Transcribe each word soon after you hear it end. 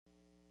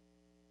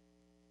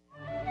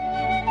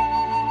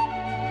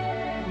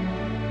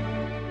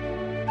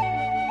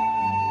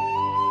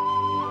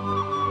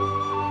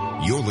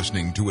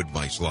listening to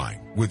Advice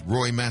Line with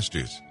Roy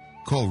Masters.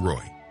 Call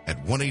Roy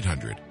at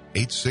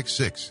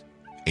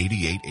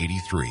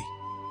 1-800-866-8883.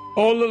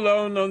 All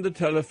alone on the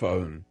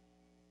telephone,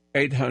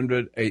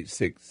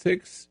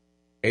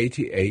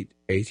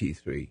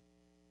 800-866-8883.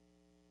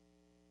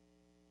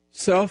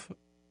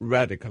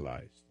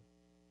 Self-radicalized.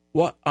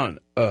 What on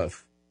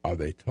earth are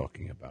they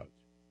talking about?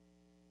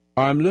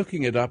 I'm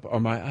looking it up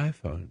on my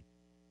iPhone,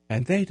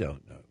 and they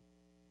don't know.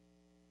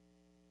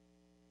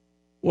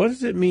 What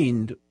does it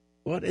mean?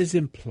 What is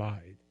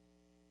implied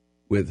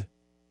with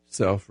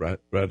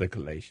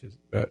self-radicalization?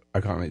 I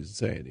can't even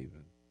say it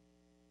even.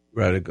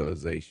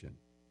 Radicalization.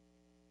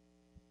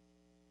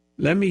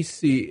 Let me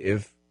see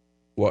if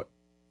what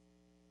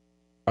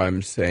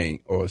I'm saying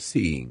or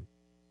seeing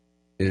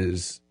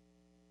is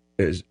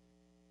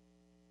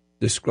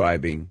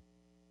describing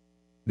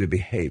the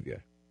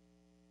behavior.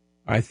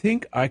 I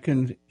think I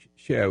can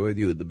share with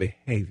you the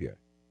behavior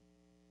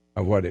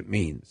of what it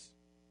means.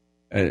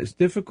 And it's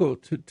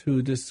difficult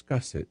to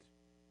discuss it,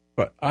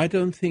 but I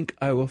don't think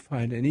I will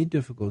find any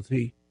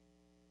difficulty,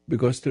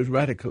 because to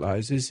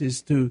radicalize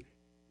is to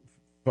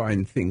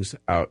find things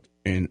out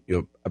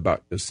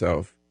about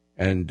yourself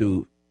and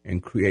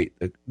create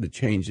the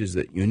changes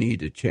that you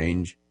need to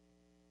change,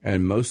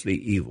 and mostly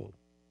evil.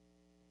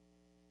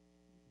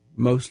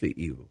 Mostly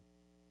evil.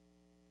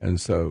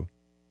 And so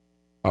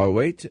I'll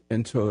wait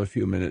until a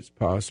few minutes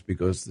pass,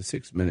 because the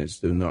 6 minutes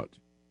do not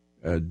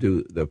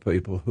do the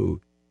people who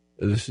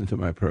listen to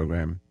my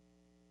program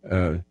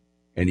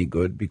any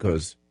good,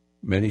 because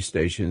many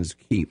stations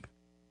keep,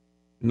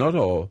 not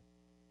all,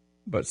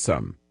 but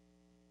some.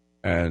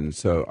 And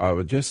so I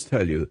will just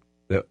tell you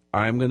that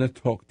I'm going to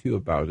talk to you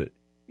about it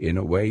in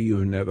a way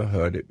you've never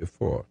heard it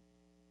before.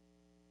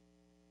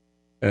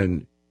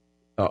 And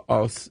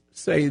I'll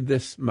say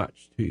this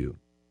much to you.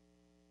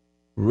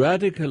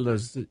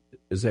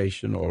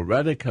 Radicalization or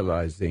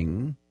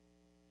radicalizing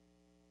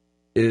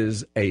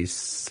is a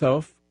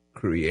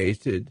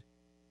self-created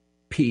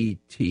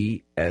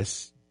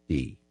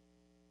PTSD.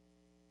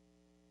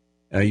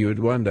 Now you would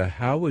wonder,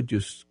 how would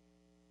you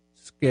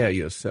scare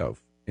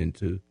yourself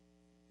into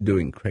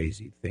doing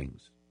crazy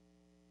things?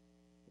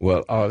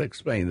 Well, I'll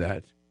explain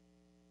that.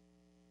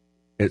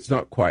 It's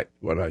not quite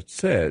what I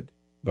said,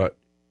 but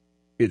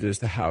it is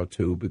the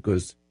how-to,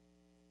 because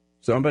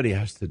somebody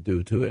has to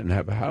do to it and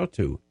have a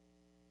how-to.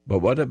 But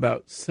what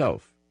about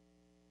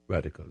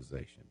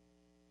self-radicalization?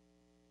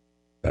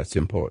 That's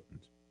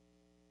important.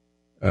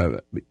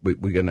 We're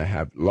going to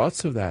have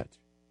lots of that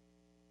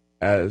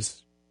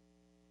as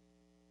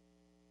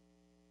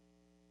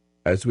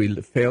we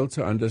fail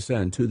to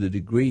understand, to the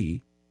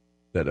degree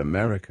that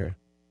America,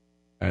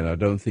 and I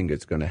don't think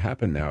it's going to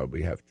happen now,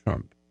 we have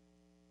Trump,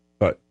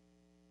 but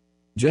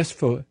just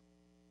for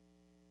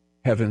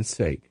heaven's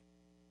sake,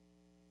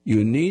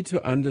 you need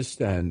to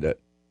understand that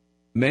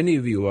many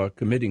of you are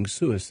committing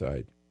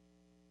suicide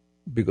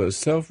because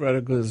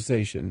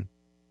self-radicalization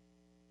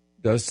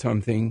does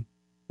something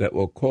that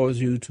will cause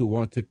you to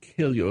want to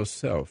kill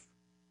yourself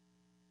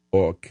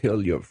or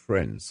kill your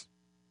friends.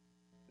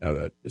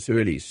 Now, that's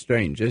really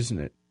strange, isn't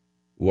it?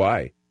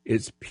 Why?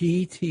 It's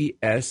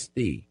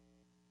PTSD.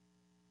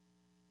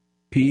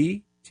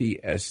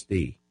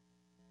 PTSD.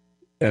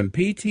 And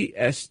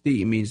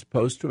PTSD means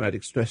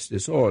post-traumatic stress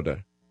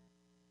disorder.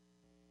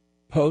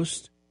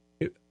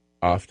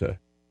 After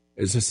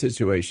is a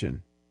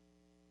situation.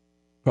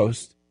 I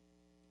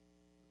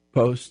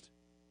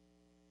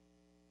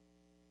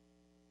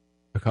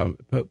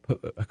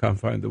can't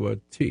find the word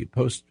T.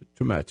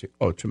 Post-traumatic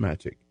or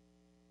traumatic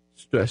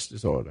stress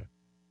disorder.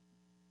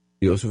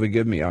 You also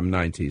forgive me, I'm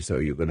 90, so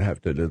you're going to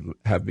have to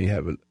have me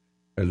have a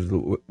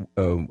little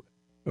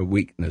a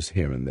weakness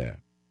here and there.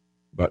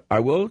 But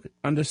I will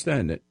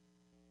understand it,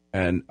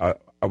 and I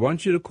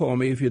want you to call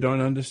me if you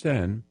don't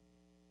understand.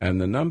 And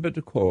the number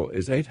to call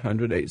is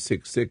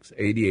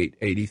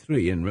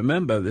 800-866-8883. And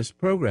remember, this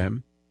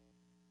program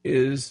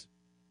is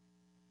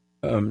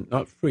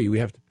not free. We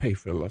have to pay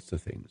for lots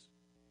of things.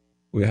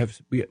 We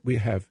have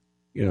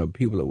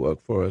people that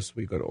work for us.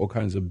 We've got all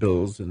kinds of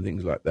bills and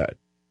things like that.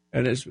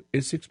 And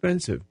it's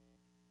expensive.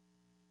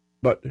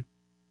 But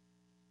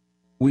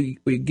we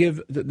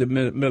give the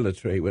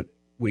military,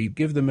 we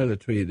give the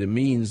military the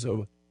means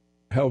of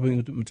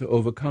helping them to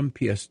overcome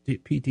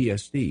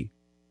PTSD.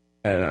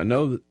 And I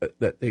know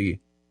that the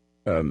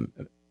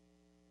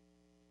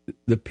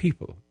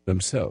people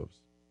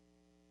themselves,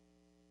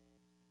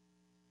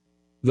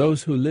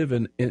 those who live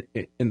in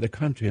the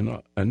country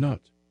are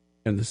not,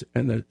 and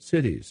the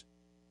cities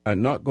are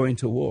not going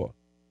to war,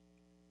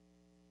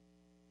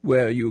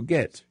 where you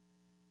get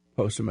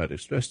post-traumatic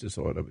stress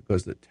disorder,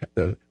 because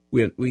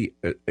we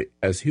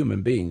as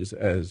human beings,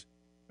 as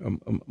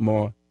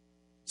more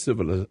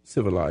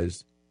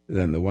civilized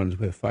than the ones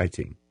we're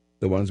fighting,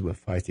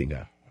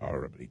 are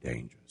horribly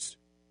dangerous.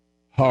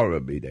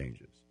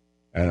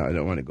 And I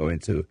don't want to go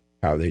into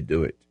how they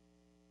do it.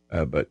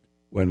 But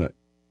when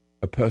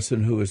a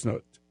person who is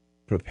not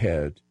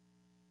prepared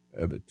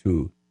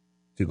to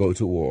go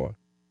to war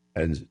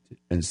and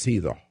see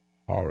the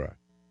horror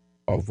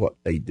of what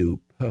they do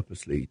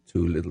purposely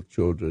to little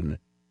children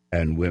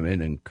and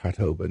women, and cut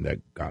open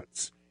their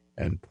guts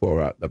and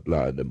pour out the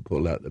blood and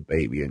pull out the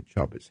baby and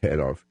chop its head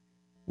off.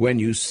 When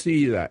you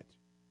see that,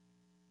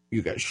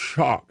 you get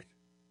shocked.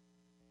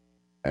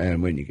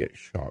 And when you get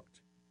shocked,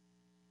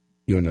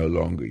 you're no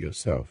longer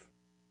yourself.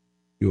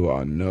 You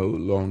are no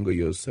longer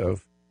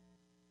yourself.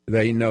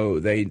 They know,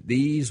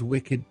 these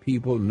wicked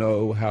people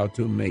know how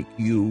to make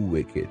you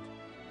wicked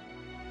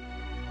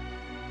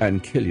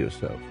and kill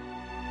yourself.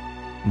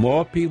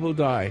 More people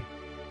die,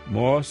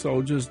 more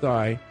soldiers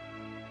die,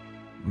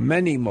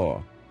 many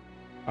more.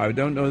 I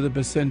don't know the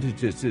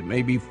percentages, it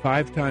may be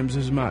 5 times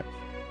as much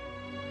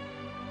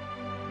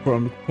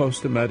from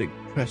post-traumatic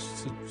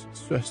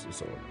stress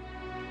disorder.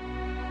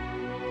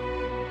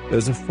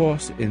 There's a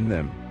force in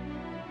them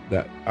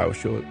that I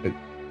shall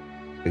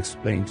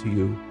explain to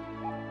you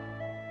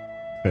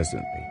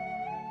presently.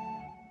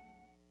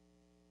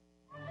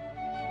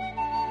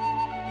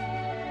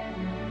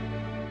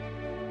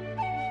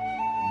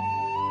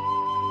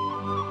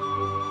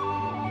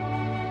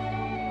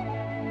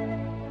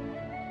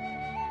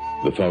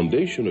 The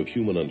foundation of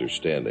human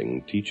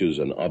understanding teaches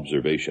an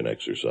observation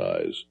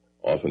exercise,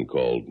 often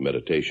called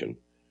meditation,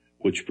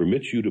 which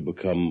permits you to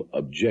become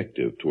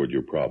objective toward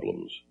your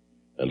problems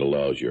and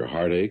allows your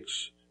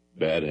heartaches,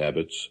 bad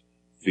habits,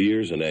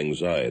 fears, and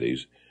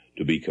anxieties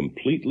to be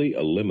completely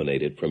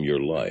eliminated from your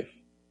life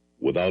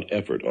without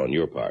effort on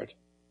your part.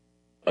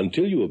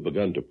 Until you have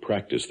begun to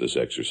practice this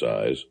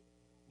exercise,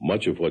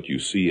 much of what you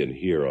see and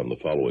hear on the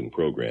following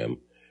program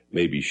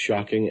may be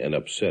shocking and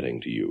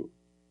upsetting to you.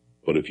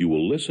 But if you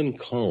will listen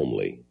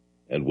calmly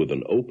and with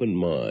an open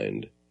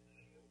mind,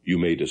 you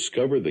may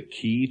discover the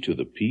key to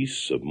the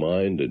peace of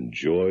mind and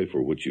joy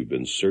for which you've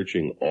been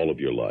searching all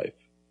of your life.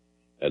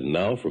 And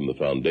now, from the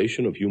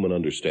foundation of human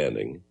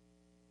understanding,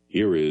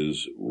 here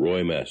is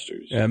Roy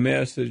Masters. May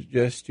I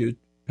suggest you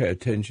pay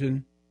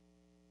attention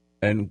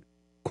and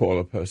call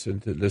a person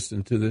to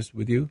listen to this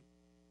with you?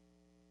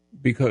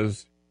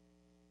 Because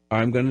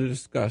I'm going to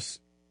discuss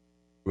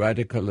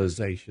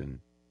radicalization,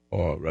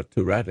 or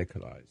to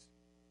radicalize.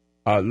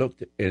 I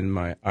looked in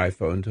my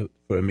iPhone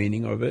for a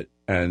meaning of it,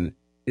 and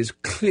it's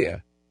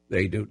clear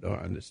they do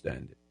not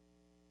understand it.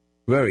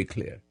 Very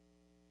clear.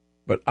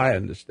 But I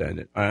understand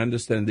it. I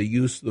understand the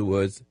use of the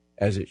words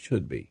as it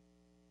should be.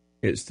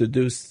 It's to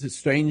do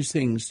strange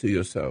things to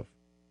yourself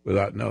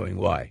without knowing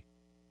why,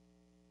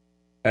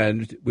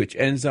 and which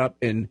ends up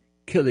in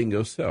killing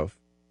yourself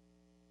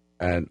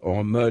and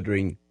or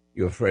murdering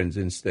your friends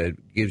instead.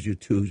 It gives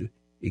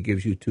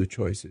you two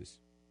choices.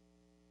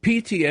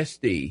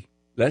 PTSD.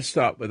 Let's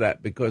start with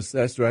that, because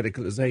that's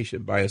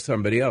radicalization by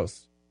somebody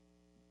else,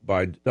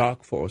 by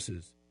dark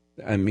forces,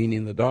 and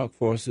meaning the dark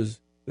forces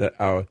that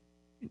are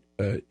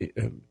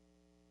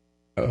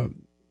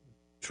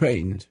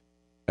trained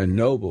and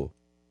noble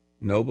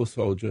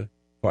soldier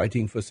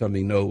fighting for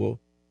something noble,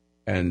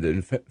 and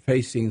then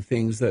facing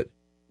things that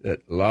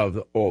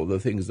love all the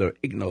things that are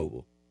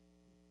ignoble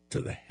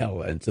to the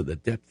hell and to the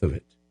depth of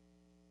it.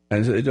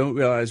 And so they don't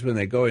realize when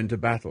they go into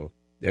battle,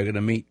 they're going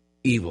to meet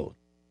evil.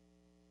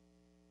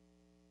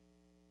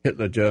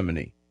 Hitler,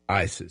 Germany,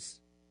 ISIS,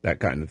 that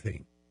kind of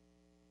thing.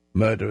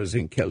 Murderers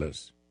and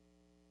killers.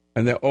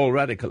 And they're all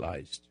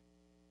radicalized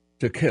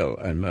to kill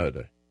and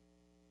murder.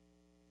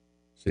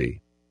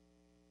 See?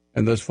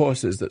 And there's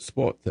forces that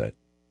sport that.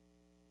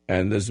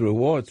 And there's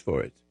rewards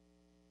for it.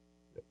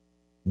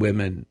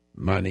 Women,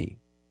 money,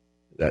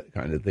 that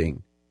kind of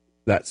thing.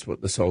 That's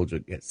what the soldier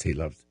gets. He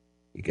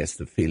gets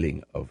the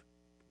feeling of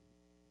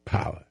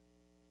power.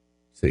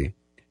 See?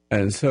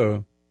 And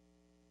so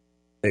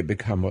they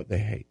become what they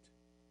hate.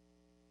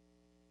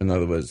 In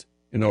other words,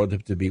 in order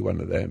to be one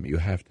of them, you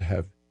have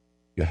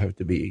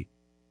to be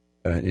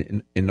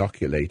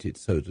inoculated,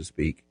 so to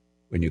speak,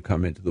 when you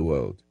come into the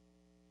world.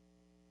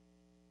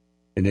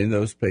 And in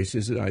those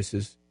places in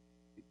ISIS,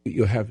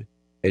 you have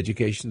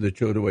education of the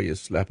children where you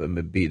slap them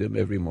and beat them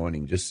every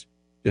morning just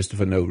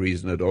for no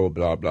reason at all,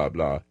 blah, blah,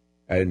 blah.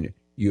 And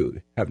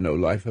you have no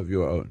life of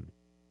your own.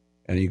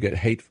 And you get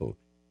hateful.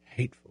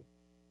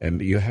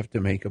 And you have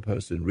to make a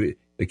person,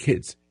 the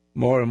kids,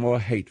 more and more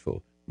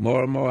hateful,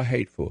 more and more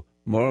hateful,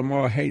 more and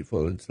more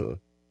hateful, until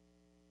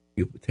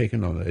you've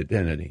taken on the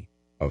identity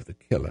of the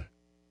killer.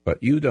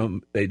 But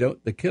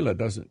the killer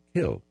doesn't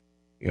kill.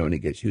 He only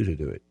gets you to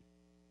do it.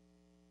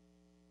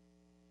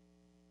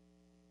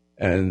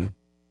 And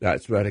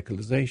that's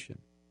radicalization.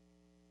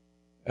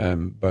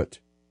 But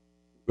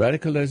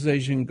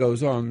radicalization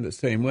goes on the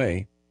same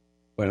way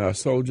when our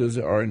soldiers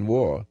are in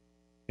war,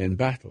 in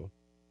battle,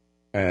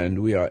 and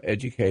we are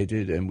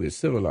educated and we're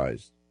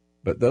civilized.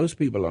 But those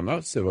people are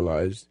not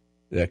civilized.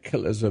 They're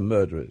killers and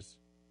murderers.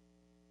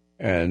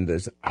 And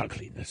there's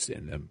ugliness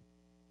in them.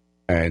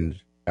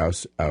 And our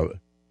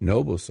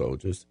noble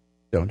soldiers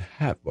don't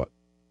have what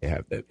they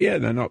have. Yeah,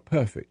 they're not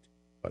perfect,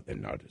 but they're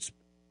not as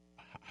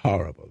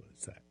horrible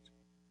as that.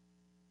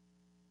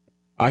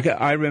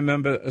 I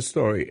remember a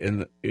story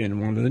in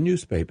one of the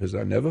newspapers.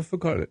 I never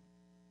forgot it.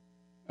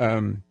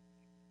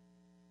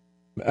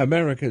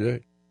 America,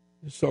 the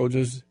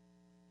soldiers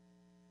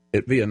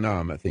at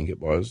Vietnam, I think it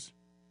was,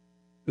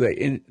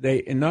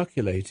 they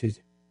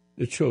inoculated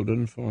the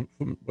children from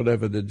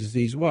whatever the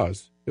disease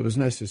was. It was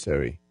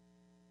necessary.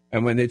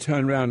 And when they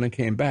turned around and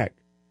came back,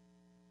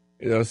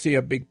 they'll see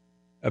a big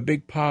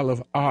pile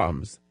of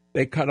arms.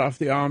 They cut off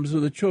the arms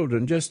of the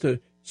children just to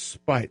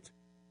spite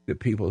the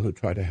people who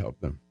try to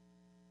help them.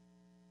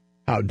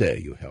 How dare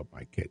you help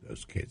my kid?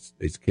 Those kids.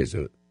 These kids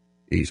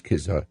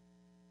are.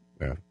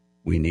 Well,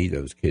 we need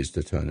those kids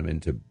to turn them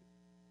to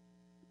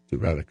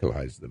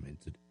radicalize them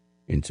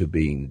into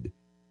being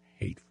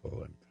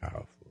hateful and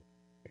powerful,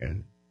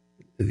 and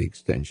to the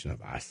extension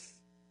of us.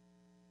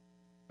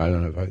 I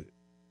don't know if I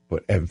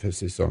put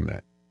emphasis on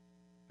that.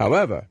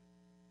 However,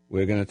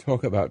 we're going to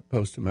talk about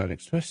post-traumatic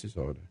stress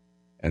disorder,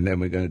 and then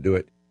we're going to do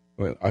it.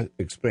 Well, I'll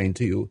explain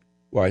to you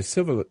why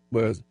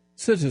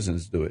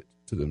citizens do it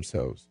to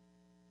themselves.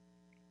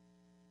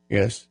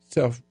 Yes,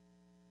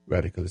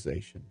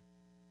 self-radicalization.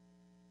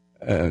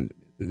 And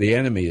the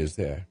enemy is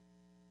there.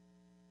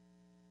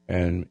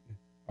 And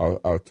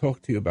I'll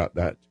talk to you about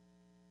that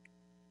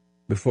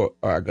before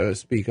I'm going to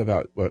speak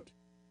about what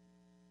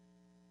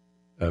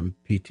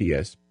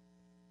PTS,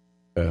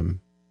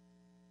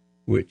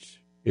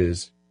 which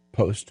is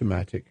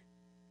post-traumatic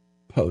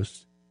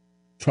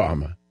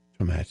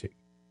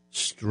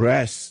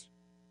stress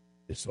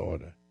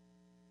disorder.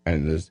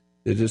 And there's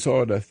the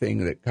disorder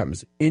thing that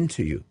comes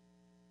into you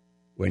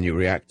when you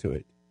react to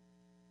it.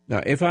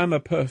 Now, if I'm a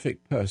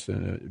perfect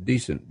person,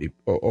 decently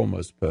or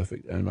almost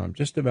perfect, and I'm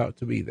just about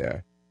to be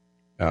there,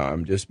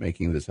 I'm just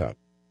making this up,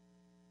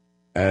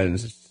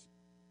 and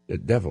the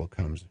devil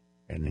comes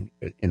in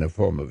a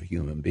form of a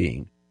human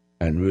being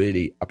and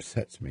really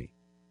upsets me,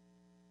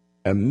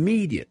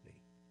 immediately,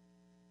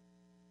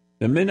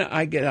 the minute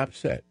I get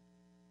upset,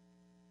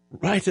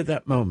 right at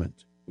that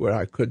moment where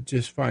I could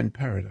just find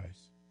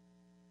paradise,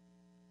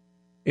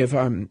 if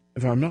I'm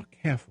not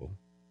careful,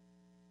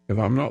 if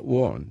I'm not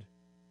warned,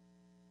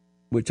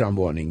 which I'm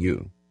warning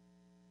you,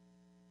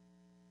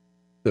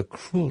 the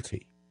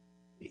cruelty,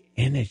 the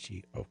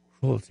energy of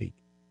cruelty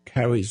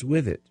carries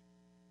with it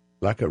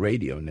like a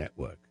radio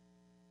network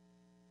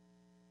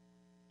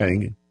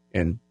and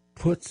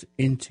puts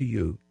into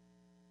you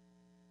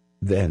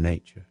their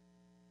nature.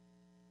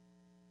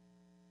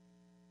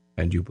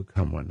 And you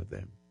become one of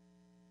them.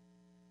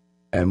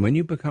 And when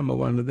you become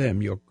one of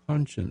them, your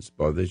conscience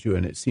bothers you,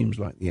 and it seems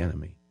like the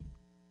enemy.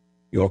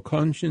 Your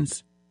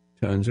conscience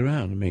turns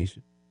around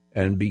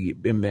and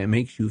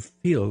makes you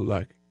feel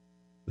like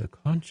the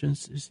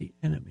conscience is the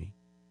enemy.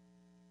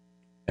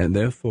 And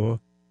therefore,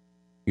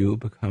 you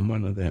become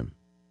one of them.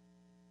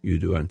 You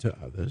do unto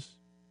others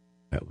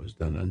that was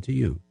done unto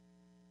you.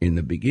 In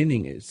the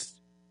beginning,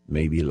 it's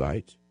maybe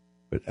light,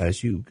 but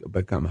as you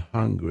become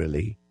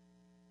hungrily,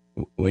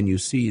 when you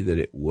see that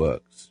it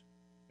works,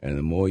 and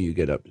the more you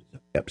get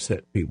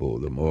upset people,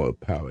 the more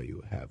power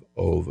you have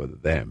over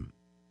them,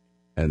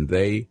 and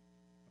they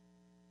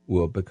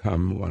will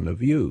become one of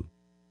you.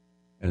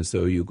 And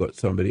so you've got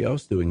somebody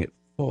else doing it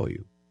for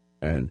you,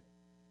 and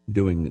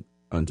doing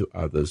unto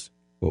others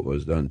what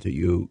was done to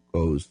you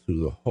goes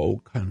through the whole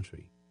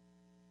country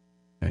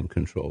and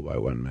controlled by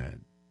one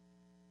man,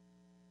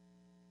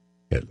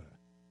 Hitler,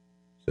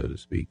 so to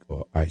speak,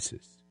 or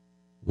ISIS.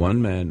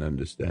 One man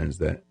understands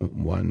that,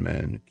 one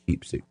man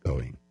keeps it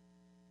going.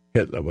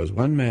 Hitler was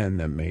one man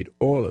that made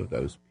all of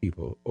those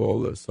people,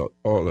 all of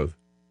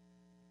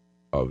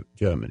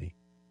Germany,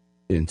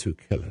 into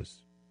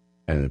killers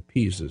and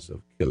pieces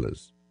of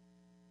killers.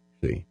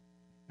 See?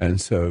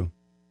 And so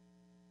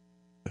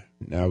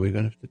now we're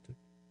going to have to,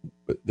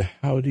 but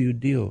how do you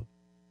deal?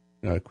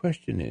 Now the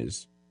question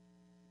is,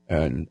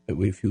 and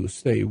if you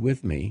stay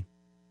with me,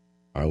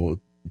 I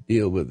will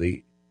deal with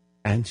the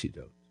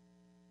antidote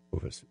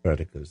of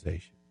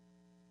radicalization.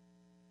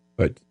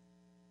 But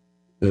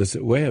there's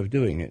a way of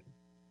doing it,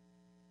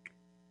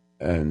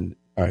 and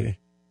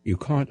you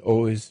can't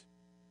always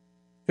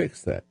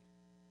fix that.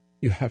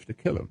 You have to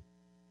kill them,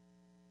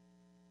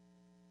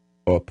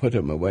 or put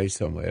them away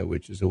somewhere,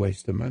 which is a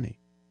waste of money.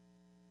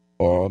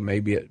 Or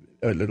maybe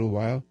a little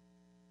while,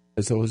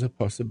 there's always a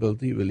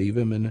possibility we leave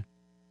them in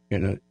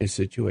a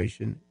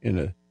situation, in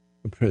a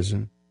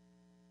prison,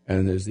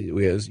 and as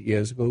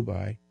years go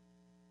by,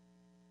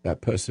 that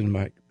person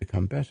might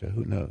become better.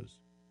 Who knows?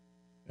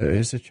 There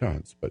is a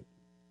chance, but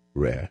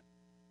rare.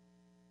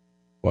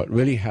 What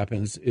really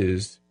happens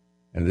is,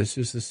 and this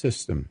is the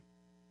system,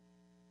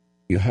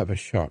 you have a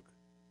shock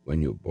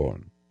when you're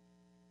born.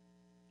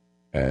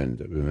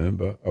 And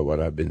remember what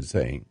I've been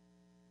saying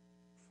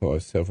for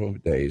several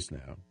days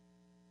now,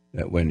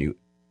 that when you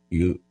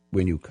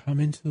come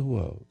into the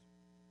world,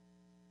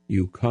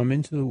 you come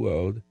into the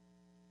world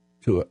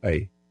to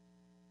a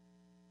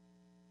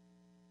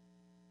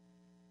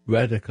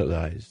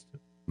radicalized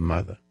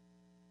mother.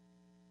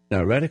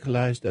 Now,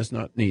 radicalized has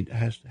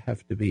to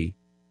have to be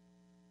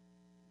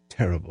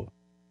terrible.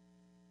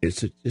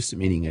 It's just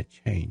meaning a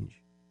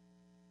change,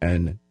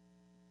 and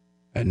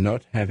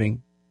not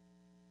having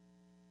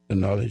the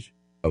knowledge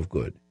of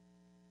good.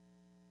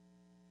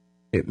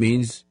 It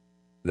means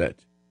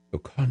that your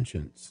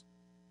conscience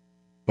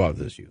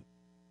bothers you.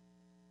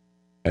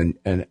 And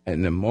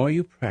the more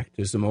you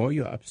practice, the more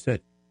you're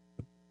upset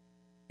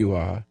you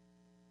are,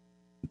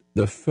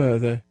 the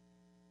further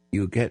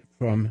you get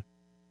from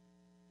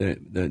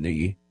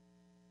the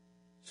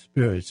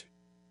spirit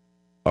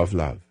of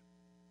love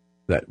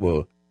that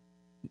will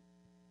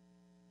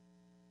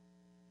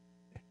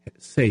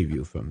save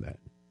you from that.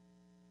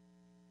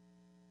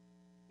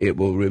 It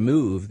will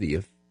remove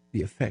the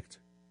effect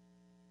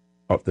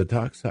of the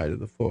dark side of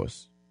the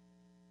force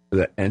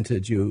that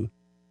entered you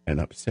and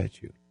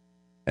upset you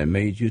and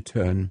made you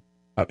turn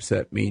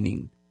upset,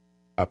 meaning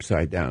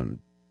upside down,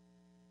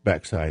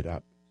 backside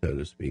up, so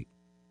to speak.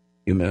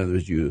 In other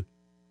words,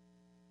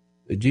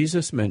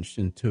 Jesus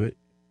mentioned to it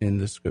in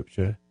the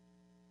scripture.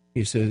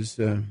 He says,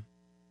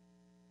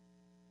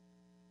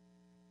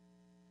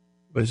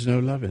 there's no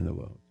love in the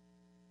world.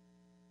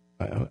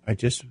 I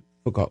just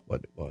forgot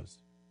what it was.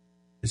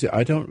 You see,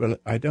 I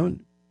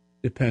don't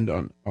depend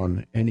on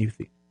any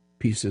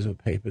pieces of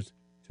papers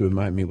to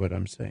remind me what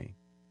I'm saying.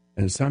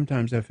 And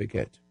sometimes I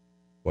forget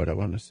what I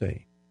want to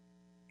say.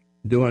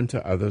 Do unto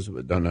others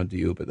what done unto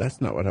you, but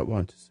that's not what I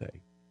want to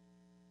say.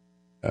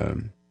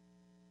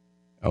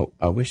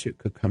 I wish it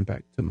could come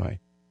back to my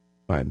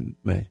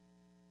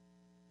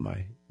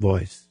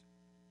voice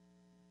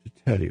to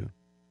tell you.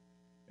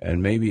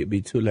 And maybe it'd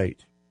be too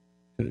late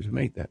to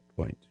make that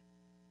point.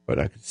 But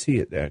I could see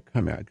it there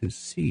coming. I could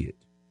see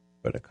it,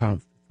 but I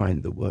can't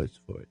find the words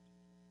for it.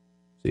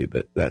 See,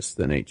 but that's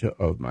the nature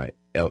of my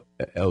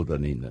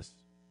elderliness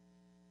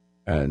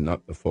and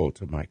not the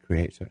fault of my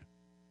Creator.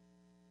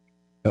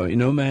 So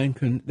no man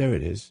can, there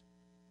it is,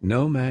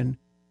 no man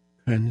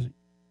can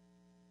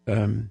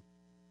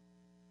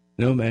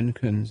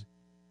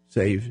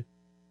save,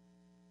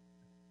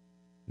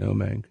 no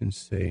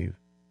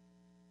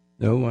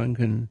one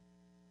can,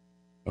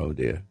 oh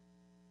dear.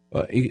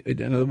 Well,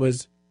 in other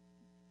words,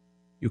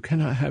 you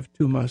cannot have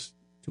two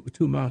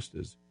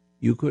masters.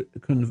 You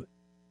can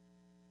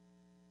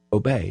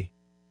obey,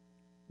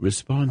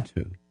 respond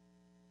to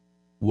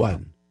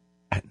one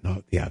and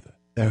not the other.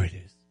 There it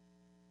is.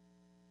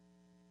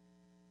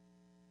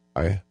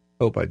 I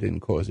hope I didn't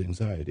cause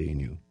anxiety in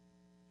you,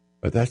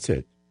 but that's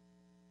it.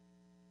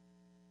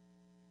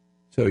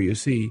 So you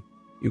see,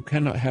 you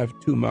cannot have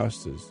two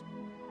masters,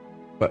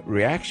 but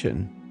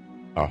reaction,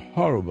 a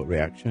horrible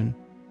reaction,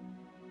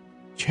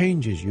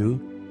 changes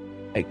you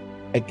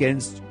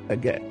against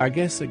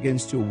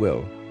your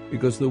will,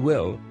 because the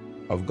will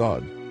of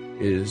God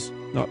is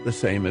not the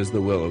same as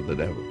the will of the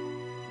devil.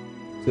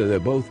 So they're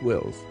both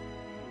wills.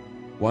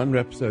 One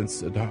represents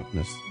the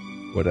darkness,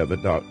 whatever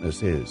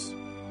darkness is,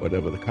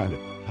 whatever the kind of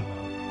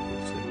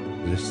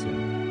power is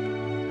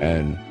in,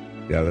 and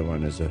the other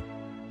one is a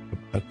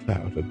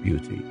cloud of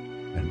beauty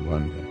and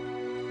wonder,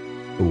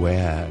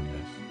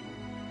 awareness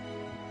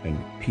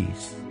and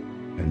peace,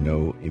 and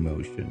no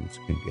emotions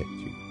can get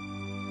you.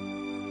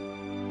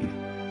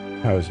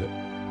 How's it?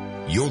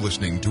 You're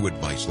listening to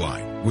Advice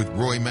Line with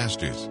Roy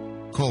Masters.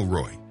 Call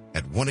Roy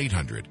at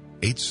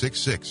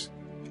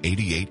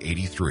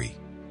 1-800-866-8883.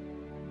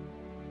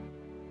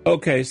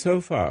 Okay, so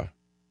far.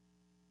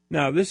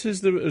 Now, this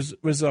is the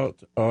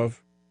result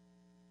of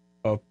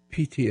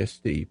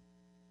PTSD.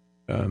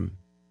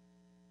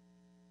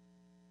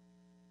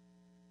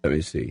 Let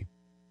me see.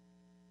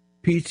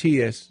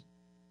 PTS,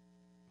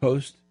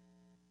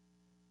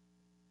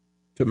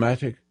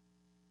 post-traumatic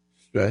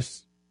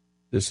stress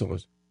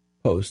disorder.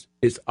 Post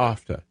is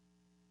after.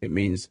 It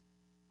means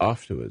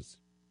afterwards.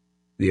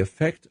 The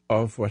effect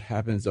of what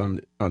happens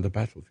on the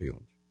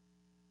battlefield.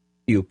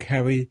 You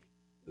carry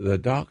the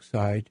dark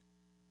side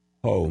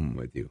home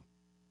with you.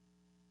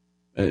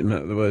 In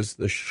other words,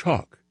 the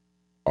shock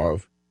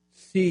of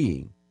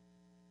seeing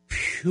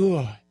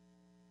pure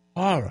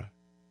horror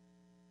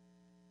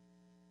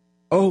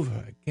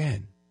over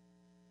again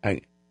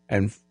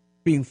and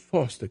being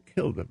forced to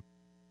kill them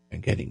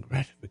and getting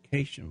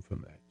gratification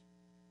from that.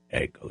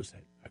 There goes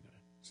that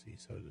see,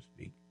 so to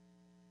speak.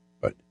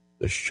 But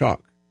the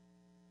shock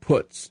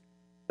puts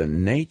the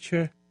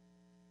nature,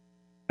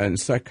 and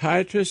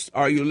psychiatrists,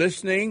 are you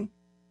listening?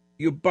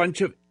 You bunch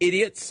of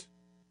idiots.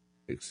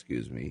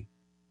 Excuse me,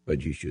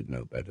 but you should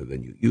know better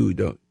than you.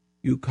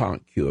 You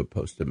can't cure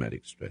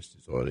post-traumatic stress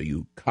disorder.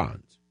 You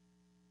can't.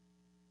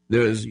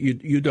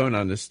 You don't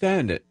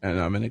understand it, and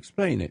I'm going to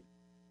explain it.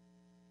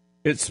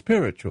 It's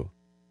spiritual.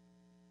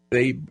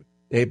 They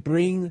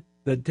bring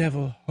the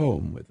devil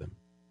home with them.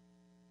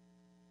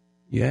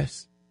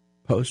 Yes,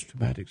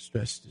 post-traumatic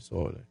stress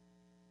disorder.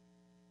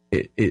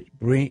 It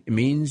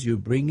means you're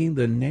bringing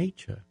the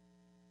nature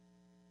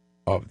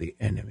of the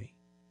enemy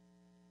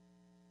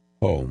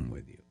home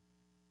with you.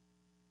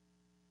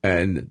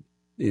 And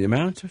the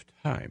amount of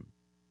time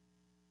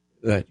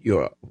that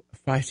you're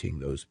fighting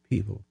those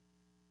people,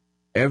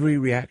 every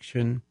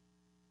reaction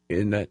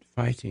in that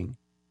fighting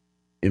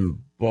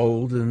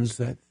emboldens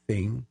that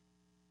thing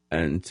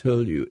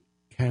until you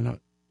cannot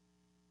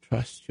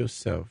trust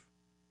yourself.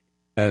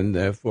 And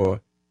therefore,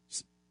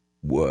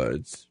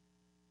 words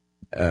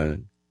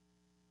and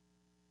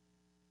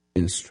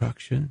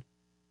instruction,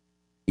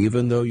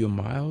 even though you're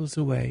miles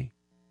away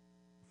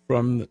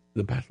from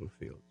the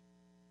battlefield,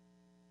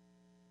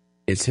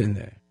 It's in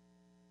there.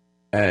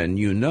 And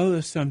you know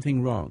there's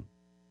something wrong.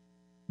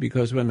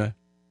 Because when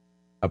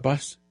a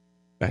bus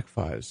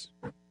backfires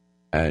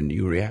and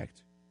you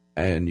react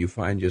and you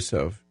find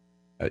yourself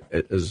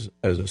as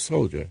a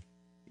soldier,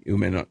 you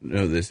may not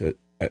know this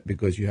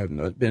because you have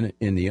not been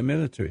in the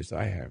military as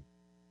I have.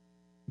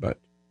 But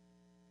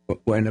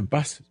when a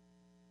bus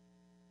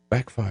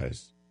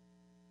backfires,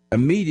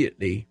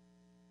 immediately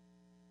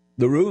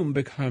the room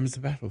becomes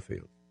the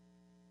battlefield.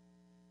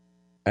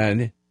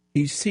 And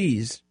he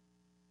sees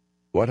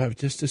what I've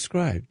just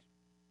described.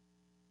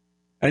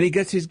 And he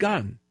gets his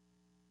gun.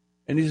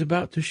 And he's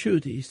about to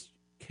shoot these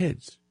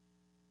kids.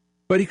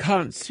 But he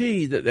can't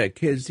see that they're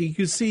kids. He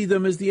can see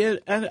them as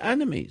the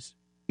enemies.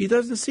 He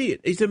doesn't see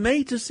it. He's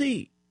made to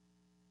see.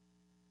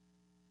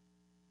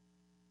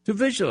 To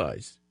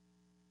visualize.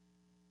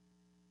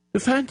 To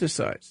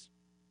fantasize.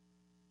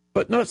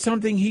 But not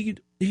something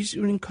he's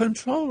in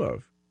control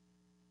of.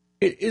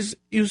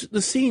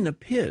 The scene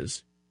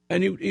appears.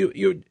 And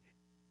you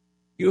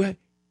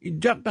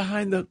jump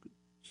behind the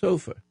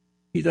sofa.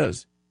 He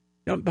does.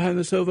 Jump behind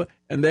the sofa,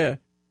 and there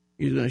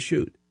he's going to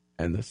shoot.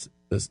 And there's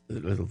the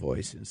little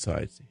voice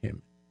inside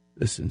him.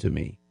 Listen to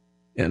me.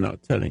 They're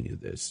not telling you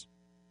this.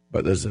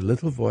 But there's a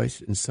little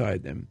voice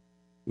inside them,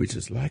 which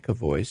is like a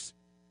voice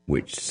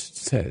which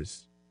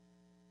says,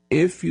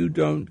 if you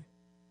don't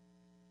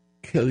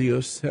kill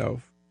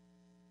yourself,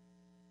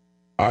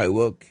 I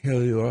will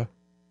kill your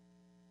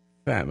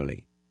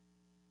family.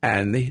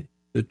 And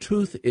the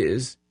truth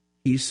is,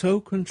 he's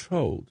so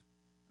controlled.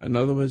 In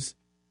other words,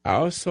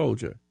 our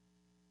soldier,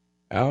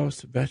 our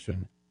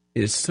veteran,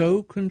 is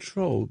so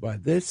controlled by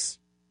this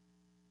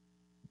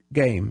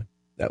game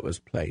that was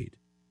played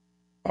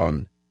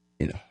in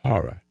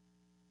horror.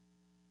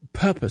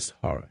 Purpose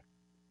horror.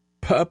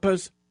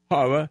 Purpose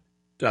horror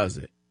does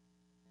it.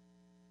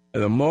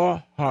 And the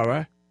more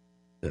horror,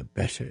 the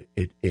better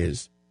it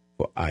is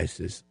for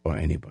ISIS or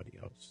anybody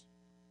else.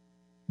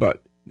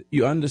 But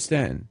you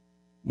understand,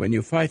 when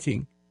you're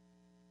fighting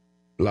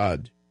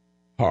blood,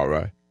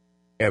 horror,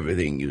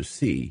 everything you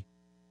see,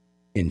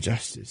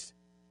 injustice,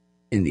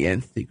 in the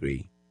nth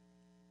degree,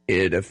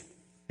 it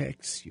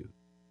affects you.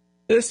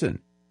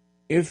 Listen,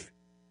 if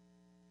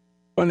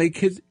when the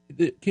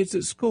kids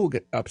at school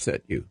get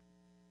upset you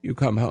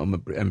come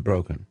home and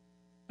broken.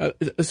 A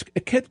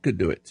kid could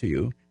do it to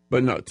you,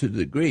 but not to the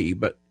degree,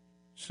 but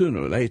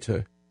sooner or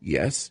later,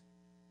 yes.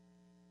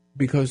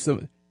 Because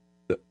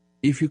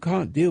if you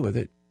can't deal with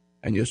it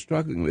and you're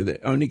struggling with it,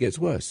 it only gets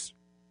worse.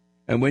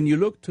 And when you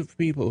look to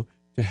people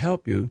to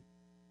help you,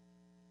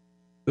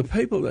 the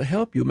people that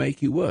help you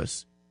make you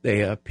worse.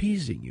 They are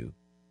appeasing you.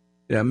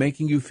 They are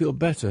making you feel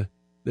better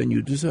than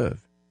you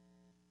deserve.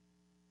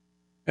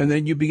 And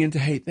then you begin to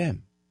hate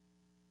them.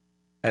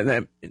 And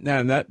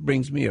that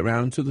brings me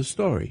around to the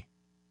story.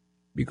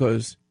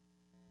 Because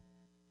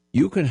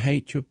you can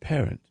hate your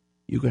parent.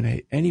 You can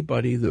hate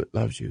anybody that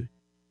loves you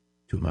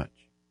too much.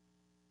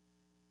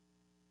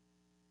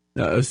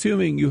 Now,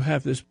 assuming you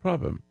have this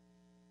problem,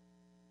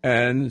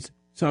 and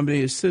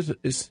somebody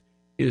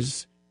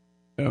is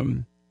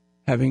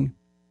having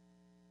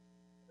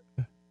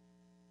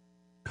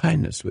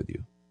kindness with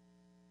you,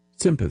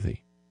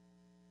 sympathy,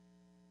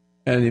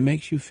 and it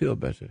makes you feel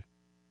better.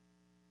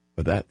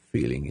 But that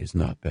feeling is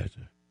not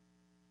better.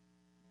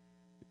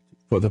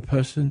 For the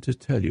person to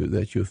tell you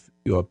that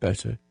you're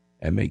better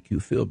and make you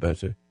feel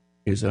better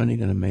is only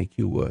going to make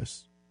you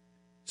worse.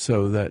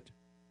 So that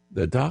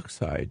the dark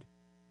side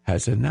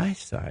has a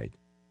nice side,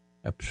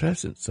 a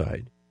pleasant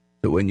side.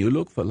 So when you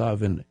look for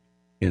love in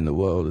the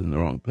world in the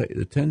wrong place,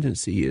 the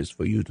tendency is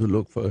for you to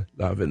look for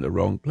love in the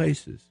wrong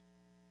places.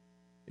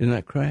 Isn't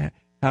that correct?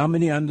 How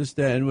many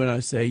understand when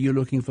I say you're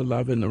looking for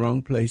love in the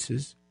wrong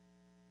places,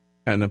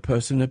 and a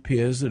person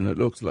appears and it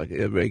looks like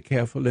they're very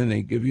careful and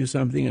they give you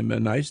something and they're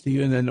nice to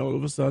you, and then all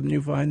of a sudden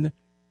you find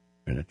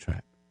they're in a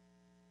trap.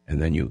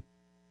 And then you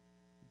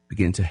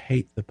begin to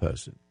hate the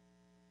person.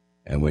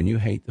 And when you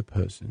hate the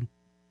person,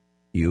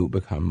 you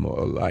become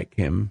more like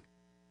him,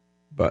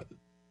 but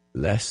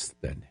less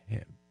than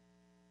him.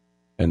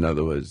 In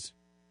other words,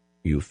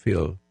 you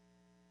feel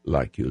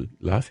like you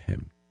love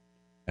him,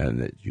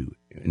 and that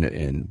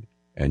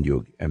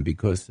and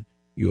because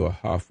you are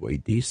halfway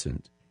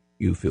decent,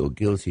 you feel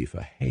guilty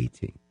for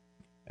hating.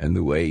 And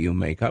the way you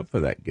make up for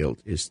that guilt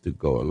is to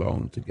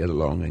get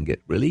along and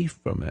get relief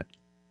from it.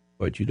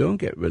 But you don't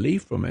get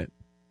relief from it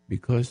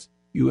because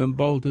you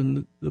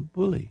embolden the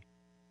bully.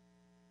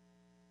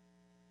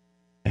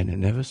 And it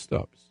never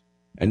stops.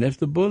 And if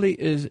the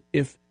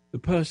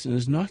person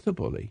is not a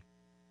bully,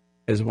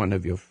 as one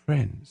of your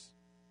friends,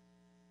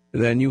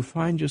 then you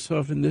find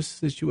yourself in this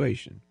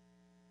situation,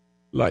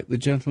 like the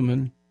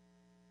gentleman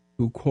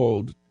who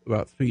called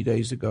about 3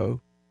 days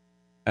ago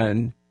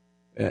and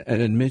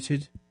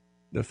admitted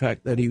the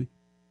fact that he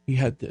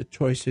had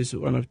choices,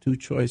 one of two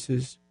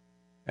choices,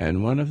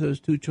 and one of those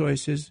two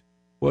choices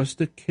was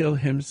to kill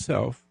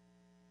himself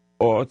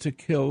or to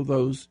kill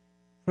those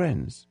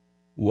friends.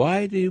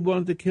 Why do you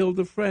want to kill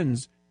the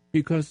friends?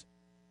 Because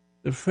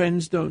the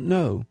friends don't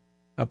know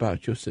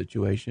about your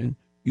situation.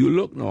 You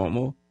look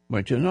normal,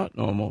 but you're not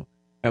normal.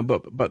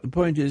 But the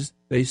point is,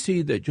 they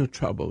see that you're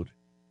troubled,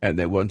 and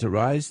they want to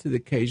rise to the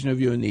occasion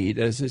of your need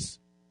as is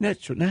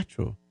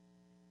natural.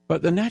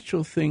 But the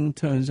natural thing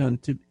turns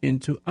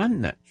into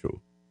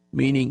unnatural,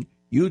 meaning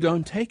you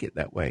don't take it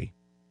that way.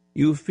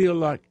 You feel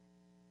like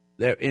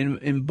they're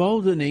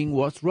emboldening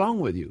what's wrong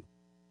with you.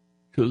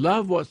 To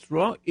love what's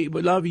wrong,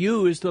 love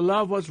you is to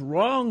love what's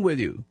wrong with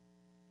you.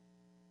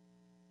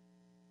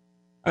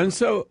 And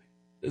so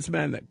this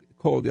man that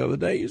called the other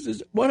day, he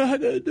says, what am I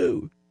going to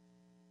do?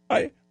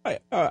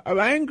 I'm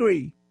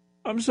angry.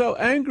 I'm so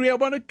angry I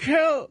want to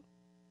kill.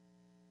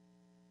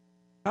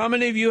 How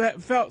many of you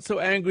have felt so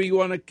angry you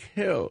want to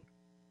kill?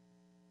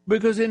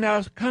 Because in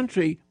our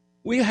country,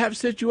 we have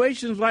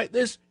situations like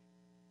this,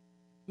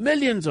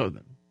 millions of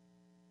them.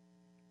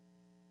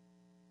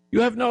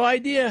 You have no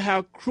idea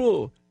how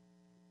cruel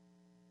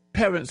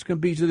parents can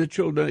be to the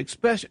children,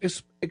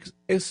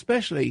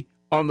 especially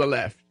on the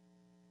left,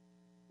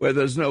 where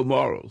there's no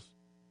morals,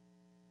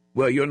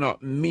 where you're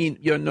not mean,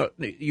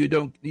 you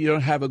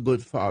don't have a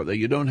good father,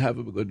 you don't have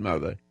a good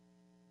mother.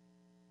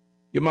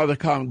 Your mother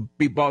can't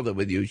be bothered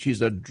with you;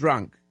 she's a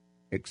drunk,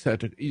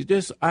 etc.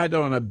 I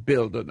don't want to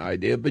build an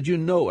idea, but you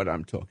know what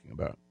I'm talking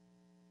about.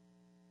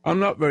 I'm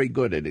not very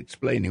good at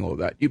explaining all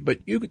that, but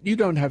you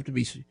don't have to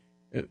be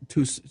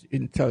too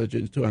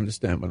intelligent to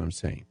understand what I'm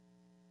saying.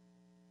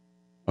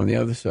 On the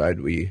other side,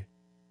 we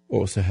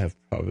also have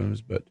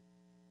problems, but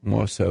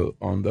more so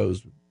on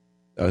those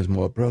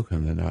more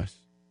broken than us.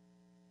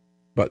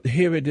 But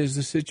here it is,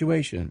 the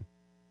situation.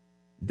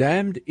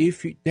 Damned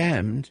if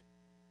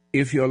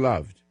you're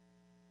loved.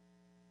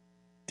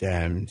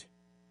 Damned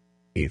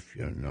if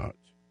you're not.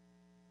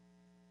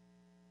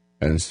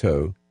 And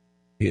so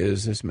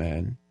here's this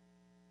man.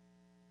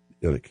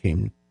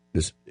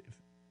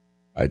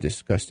 I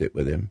discussed it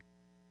with him,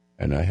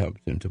 and I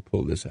helped him to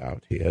pull this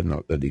out here.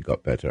 Not that he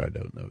got better, I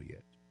don't know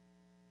yet.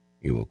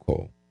 He will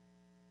call.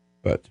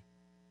 But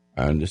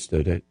I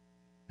understood it,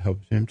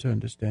 helped him to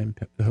understand,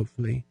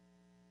 hopefully,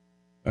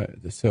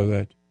 so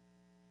that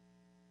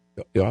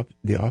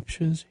the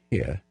options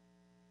here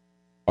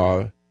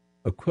are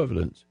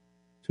equivalent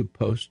to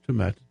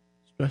post-traumatic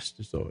stress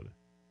disorder.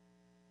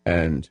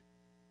 And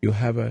you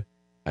have an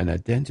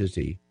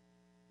identity.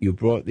 You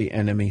brought the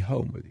enemy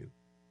home with you.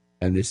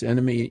 And this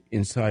enemy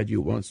inside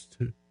you wants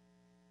to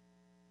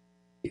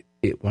kill.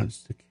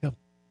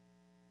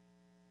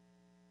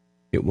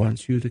 It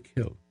wants you to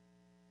kill.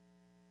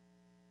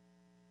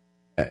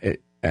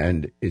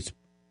 And it's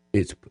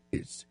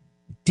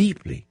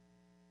deeply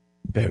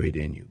buried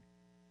in you.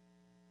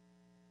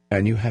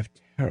 And you have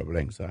terrible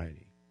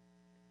anxiety.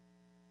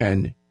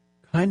 And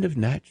kind of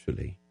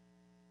naturally,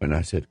 when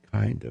I said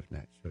kind of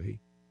naturally,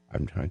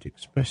 I'm trying to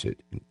express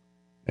it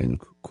and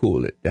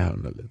cool it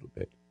down a little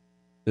bit.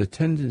 The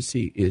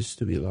tendency is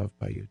to be loved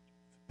by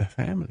the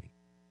family.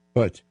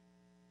 But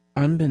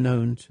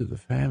unbeknown to the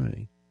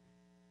family,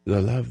 the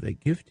love they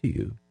give to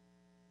you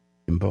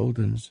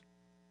emboldens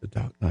the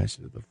dark night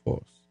of the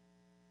force.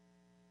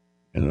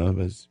 In other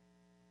words,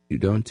 you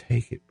don't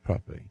take it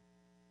properly.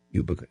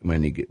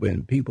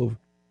 When people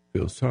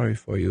feel sorry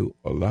for you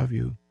or love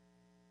you,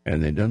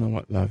 and they don't know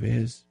what love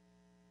is,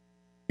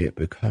 it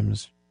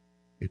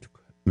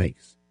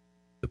makes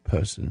the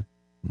person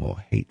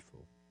more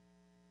hateful.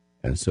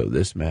 And so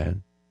this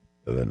man,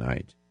 the other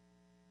night,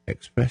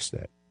 expressed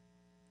that.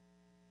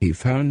 He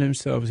found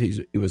himself,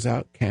 he was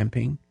out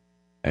camping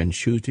and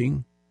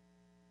shooting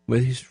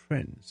with his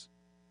friends.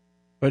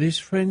 But his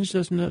friends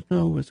does not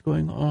know what's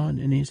going on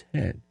in his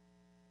head.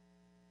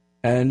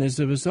 And as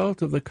a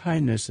result of the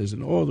kindnesses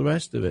and all the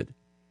rest of it,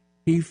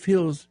 he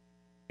feels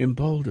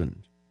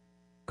emboldened.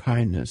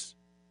 Kindness,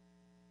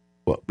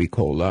 what we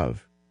call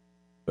love.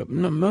 But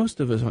most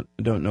of us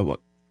don't know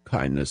what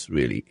kindness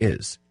really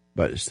is,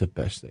 but it's the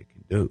best they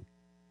can do.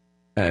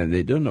 And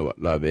they don't know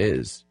what love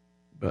is,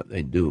 but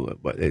they do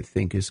what they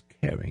think is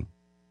caring.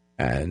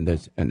 And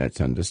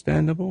that's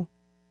understandable,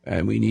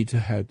 and we need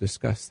to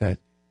discuss that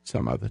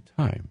some other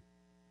time,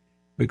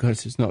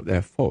 because it's not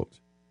their fault.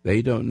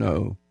 They don't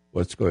know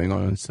what's going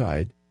on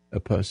inside a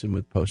person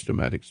with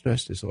post-traumatic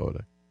stress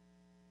disorder.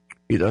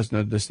 He doesn't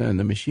understand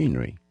the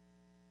machinery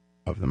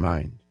of the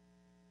mind.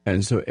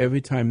 And so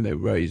every time they're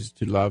raised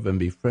to love and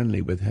be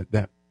friendly with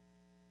that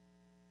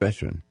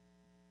veteran,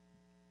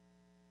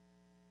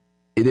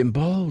 it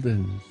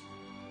emboldens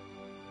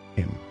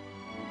him.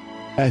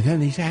 And then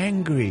he's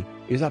angry,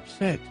 he's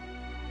upset,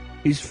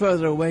 he's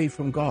further away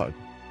from God.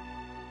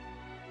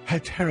 How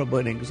terrible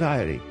an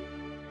anxiety.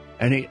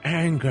 And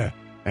anger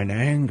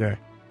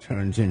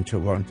turns into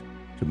want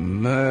to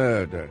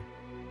murder.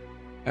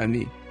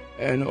 And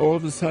all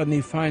of a sudden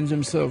he finds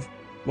himself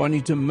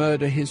wanting to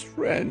murder his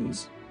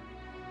friends.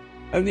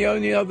 And the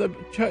only other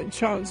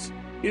chance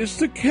is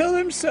to kill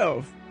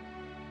himself.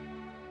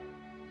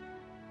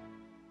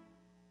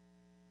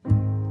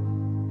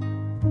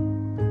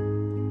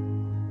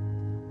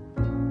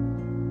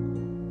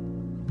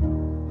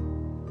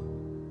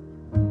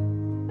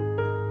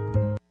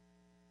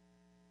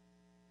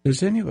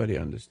 Does anybody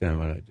understand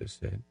what I just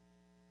said?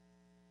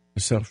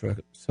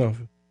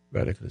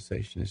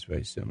 Self-radicalization is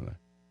very similar.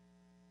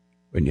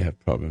 when you have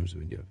problems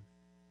with your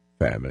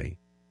family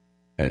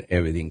and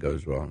everything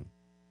goes wrong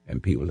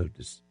and people have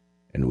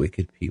and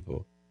wicked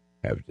people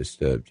have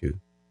disturbed you.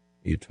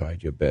 You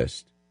tried your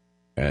best,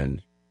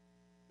 and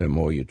the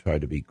more you try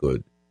to be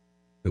good,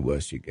 the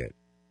worse you get.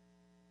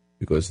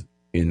 Because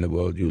in the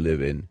world you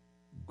live in,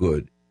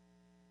 good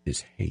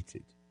is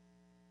hated.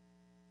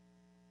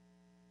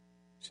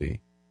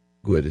 See?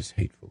 Good is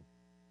hateful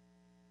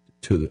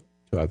to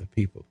other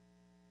people,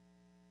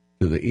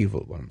 to the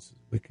evil ones, the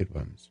wicked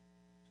ones.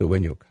 So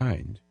when you're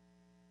kind,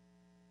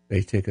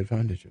 they take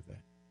advantage of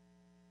that.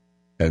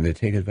 And they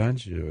take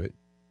advantage of it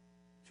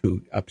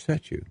to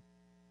upset you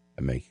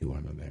and make you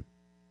one of them.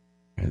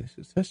 And they're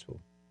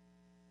successful.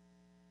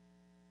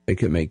 They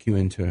can make you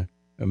into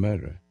a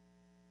murderer.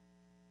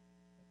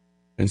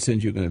 And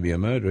since you're going to be a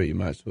murderer, you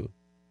might as well,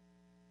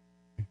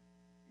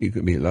 you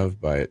can be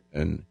loved by it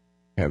and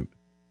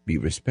be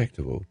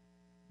respectable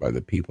by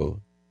the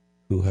people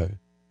who have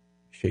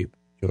shaped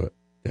your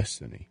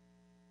destiny.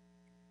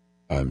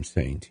 I'm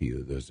saying to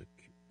you, there's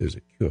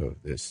a cure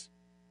of this.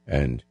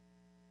 And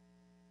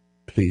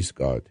please,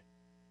 God,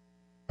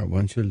 I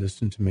want you to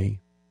listen to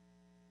me.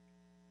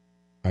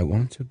 I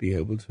want to be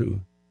able to,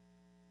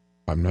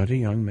 I'm not a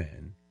young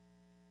man,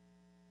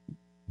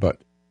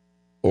 but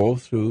all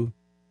through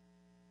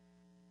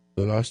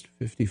the last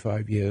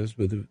 55 years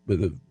with the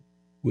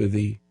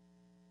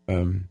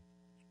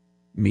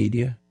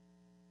media,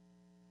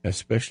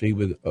 especially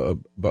with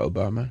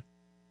Obama,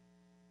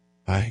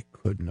 I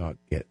could not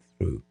get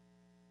through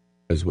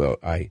as well.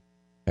 I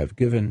have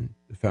given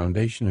the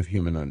foundation of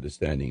human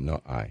understanding,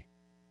 not I,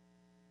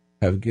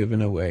 have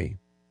given away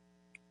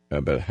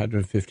about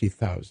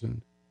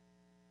 150,000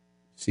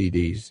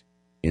 CDs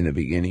in the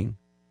beginning,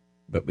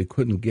 but we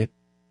couldn't get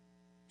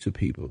to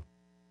people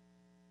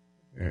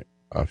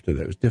after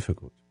that. It was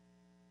difficult,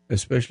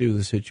 especially with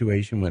the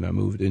situation when I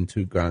moved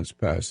into Grants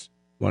Pass.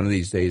 One of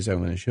these days I'm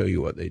going to show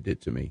you what they did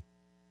to me.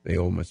 They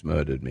almost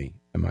murdered me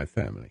and my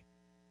family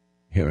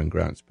here in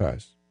Grants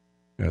Pass,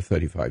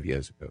 35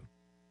 years ago.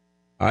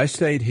 I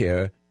stayed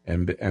here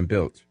and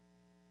built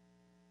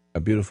a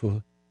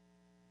beautiful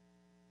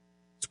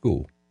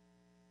school,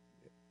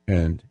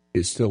 and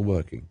it's still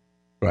working.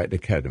 Wright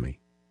Academy.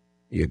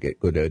 You get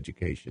good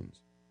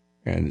educations,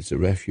 and it's a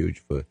refuge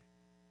for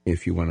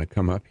if you want to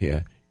come up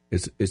here.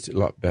 It's a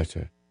lot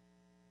better,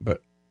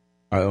 but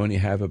I only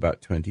have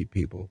about 20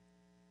 people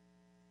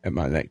at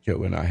my lecture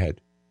when I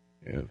had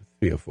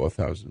 3,000 or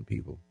 4,000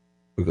 people,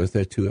 because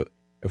they're too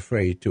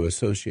afraid to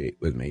associate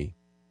with me,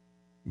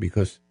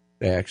 because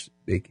they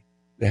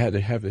had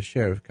to have the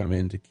sheriff come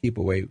in to keep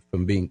away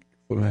from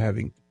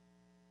having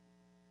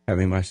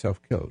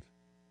myself killed,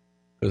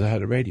 because I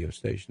had a radio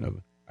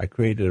station. I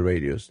created a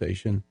radio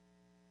station,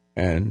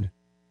 and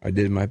I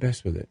did my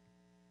best with it,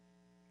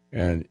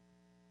 and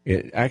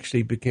it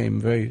actually became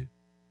very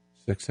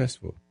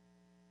successful.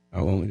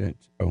 I won't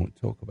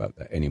talk about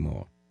that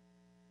anymore.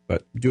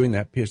 But during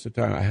that period of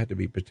time, I had to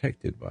be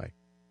protected by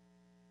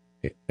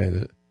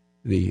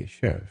the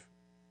sheriff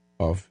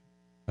of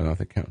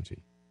another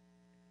county,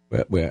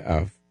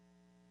 where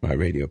my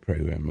radio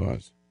program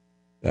was.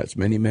 That's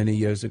many, many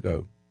years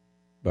ago.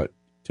 But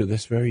to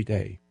this very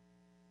day,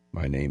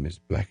 my name is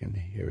blackened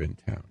here in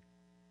town.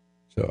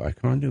 So I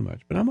can't do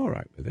much, but I'm all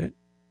right with it.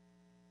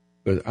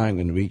 But I'm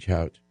going to reach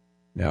out.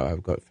 Now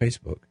I've got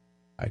Facebook.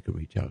 I can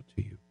reach out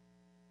to you.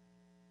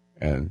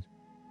 And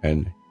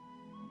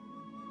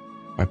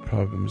my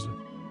problems,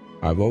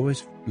 I've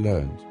always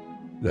learned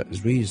that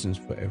there's reasons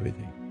for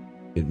everything.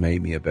 It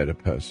made me a better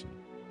person.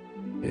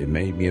 It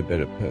made me a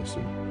better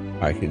person.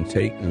 I can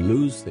take and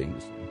lose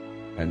things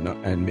and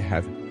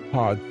have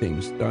hard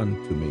things done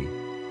to me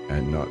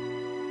and not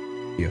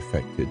be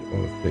affected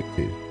or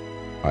afflicted.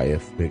 I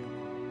afflict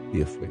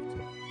the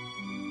afflicted.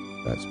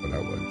 That's what I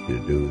want you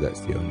to do. That's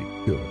the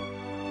only cure.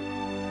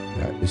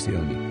 That is the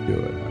only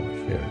cure, and I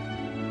will share it.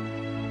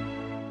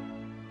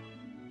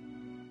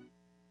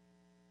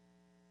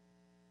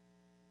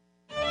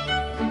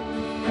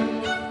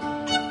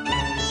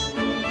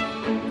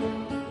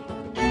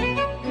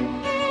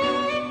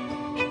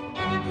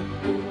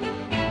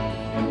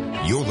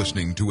 You're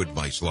listening to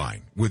Advice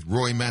Line with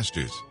Roy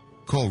Masters.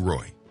 Call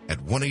Roy at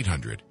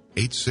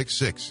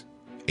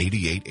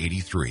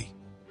 1-800-866-8883.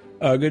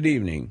 Good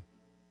evening.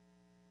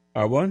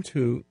 I want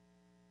to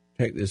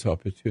take this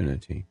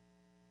opportunity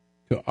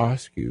to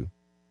ask you,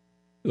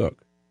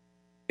 look,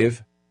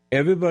 if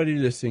everybody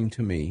listening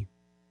to me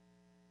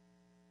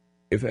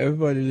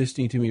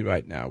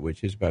right now,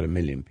 which is about 1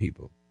 million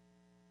people,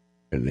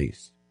 at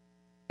least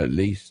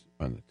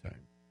on the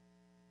time,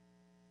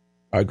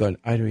 I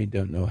really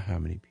don't know how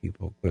many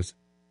people, because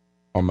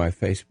on my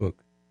Facebook,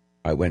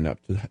 I went up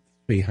to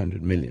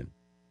 300 million.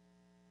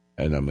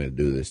 And I'm going to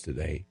do this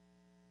today,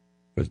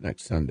 because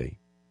next Sunday,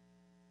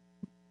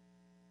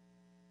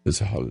 there's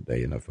a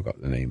holiday, and I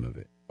forgot the name of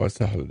it. What's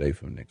the holiday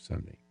from next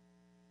Sunday?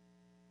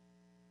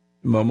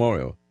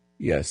 Memorial,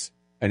 yes.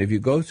 And if you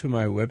go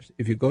to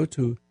if you go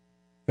to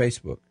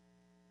Facebook,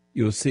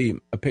 you'll see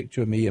a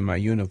picture of me in my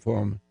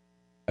uniform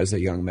as a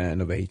young man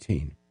of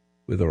 18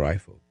 with a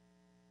rifle.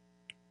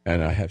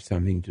 And I have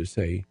something to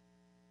say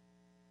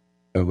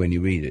when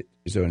you read it.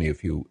 It's only a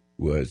few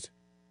words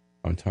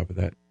on top of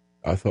that.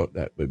 I thought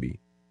that would be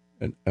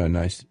a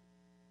nice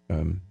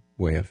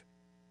way of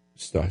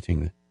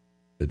starting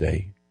the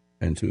day,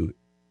 and to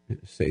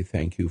say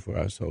thank you for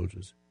our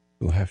soldiers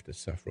who have to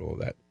suffer all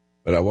that.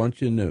 But I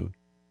want you to know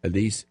at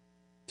least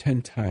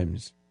 10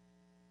 times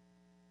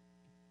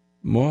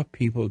more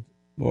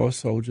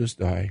soldiers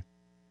die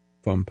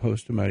from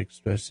post-traumatic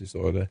stress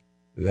disorder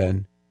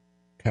than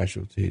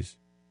casualties,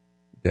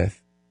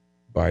 death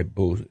by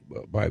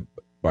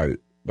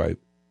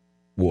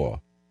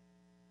war.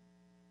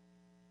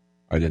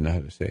 I didn't know how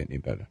to say it any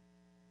better.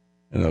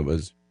 In other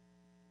words,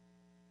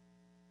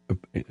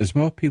 there's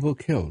more people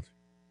killed.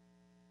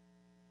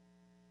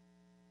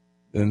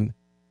 Then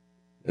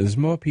there's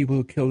more people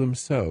who kill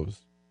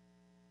themselves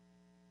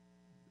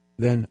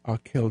than are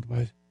killed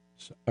by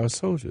our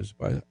soldiers,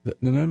 by the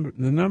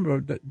number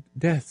of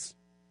deaths.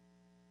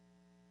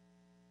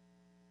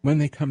 When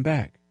they come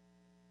back,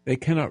 they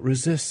cannot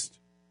resist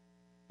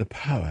the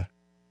power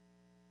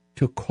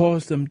to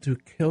cause them to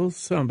kill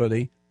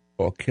somebody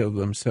or kill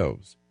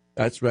themselves.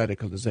 That's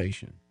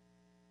radicalization.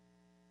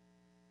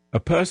 A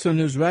person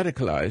who's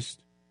radicalized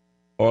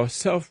or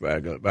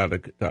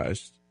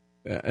self-radicalized,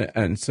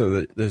 and so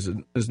that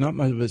there's not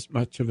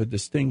much of a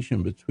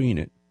distinction between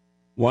it.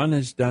 One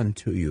is done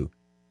to you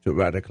to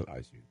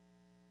radicalize you.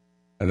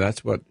 And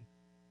that's what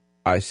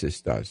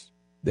ISIS does.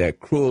 They're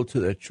cruel to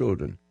their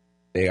children.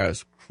 They are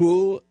as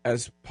cruel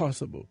as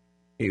possible.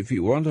 If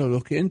you want to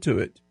look into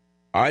it,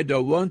 I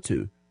don't want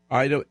to.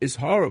 It's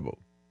horrible.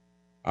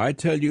 I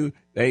tell you,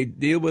 they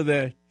deal with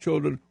their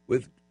children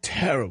with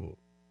terrible,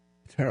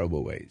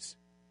 terrible ways.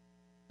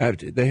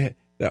 The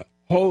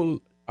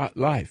whole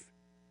life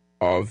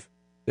of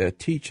their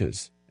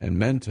teachers and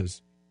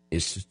mentors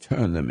is to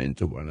turn them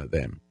into one of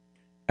them,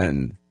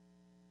 and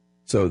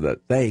so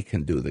that they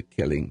can do the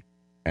killing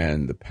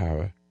and the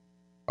power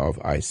of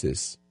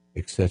ISIS,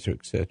 etc.,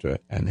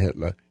 and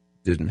Hitler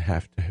didn't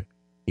have to.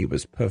 He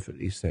was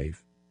perfectly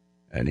safe,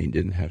 and he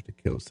didn't have to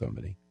kill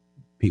somebody.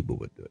 People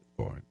would do it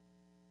for him.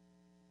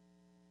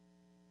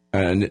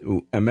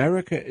 And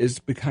America is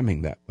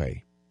becoming that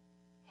way.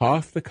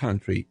 Half the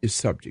country is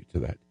subject to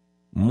that.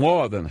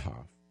 More than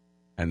half,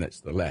 and that's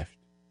the left.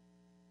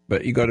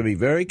 But you got to be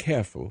very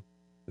careful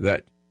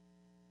that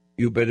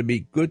you better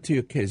be good to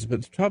your kids.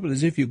 But the trouble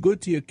is, if you're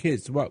good to your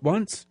kids,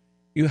 once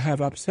you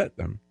have upset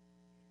them,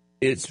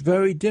 it's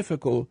very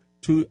difficult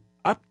to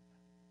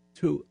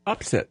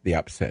upset the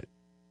upset,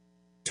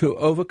 to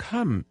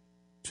overcome,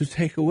 to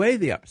take away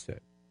the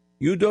upset.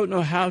 You don't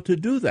know how to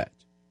do that.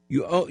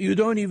 You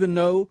don't even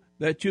know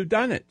that you've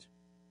done it.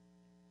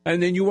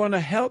 And then you want to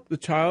help the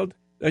child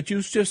that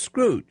you just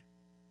screwed.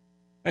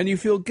 And you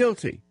feel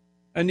guilty.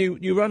 And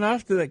you run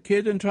after that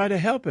kid and try to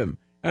help him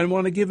and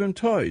want to give him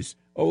toys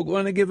or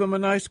want to give him a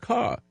nice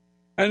car.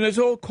 And it's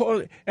all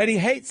called, and he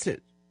hates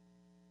it.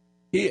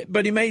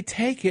 But he may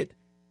take it,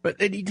 but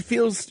then he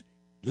feels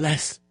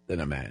less than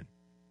a man.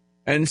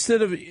 And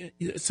instead of,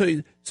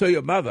 so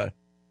your mother,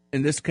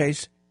 in this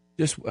case,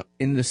 just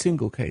in the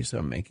single case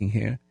I'm making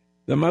here,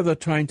 the mother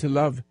trying to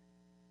love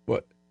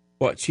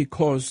what she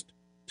caused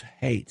to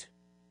hate,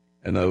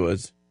 in other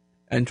words,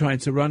 and trying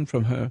to run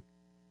from her.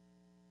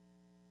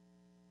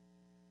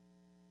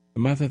 The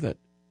mother that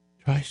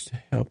tries to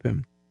help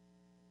him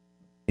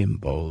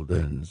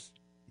emboldens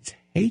his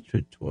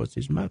hatred towards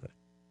his mother.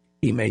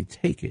 He may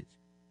take it,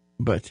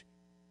 but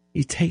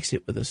he takes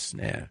it with a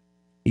snare.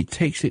 He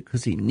takes it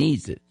because he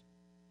needs it.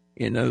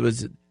 In other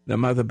words, the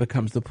mother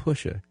becomes the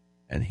pusher,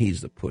 and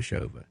he's the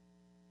pushover.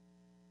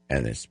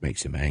 And this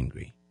makes him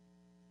angry.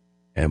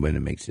 And when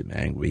it makes him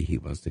angry, he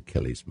wants to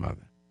kill his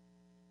mother.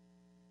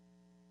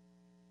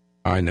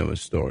 I know a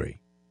story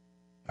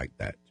like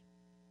that.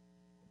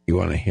 You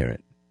want to hear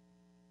it?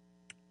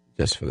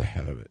 Just for the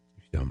hell of it,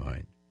 if you don't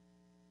mind.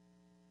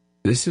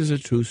 This is a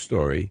true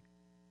story.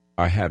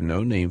 I have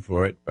no name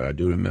for it, but I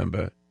do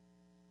remember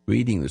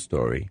reading the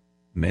story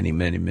many,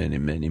 many, many,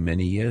 many,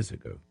 many years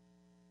ago.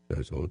 So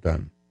it's all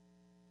done.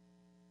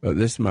 But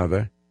this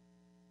mother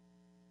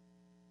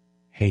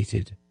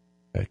hated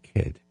her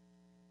kid.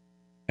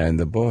 And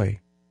the boy,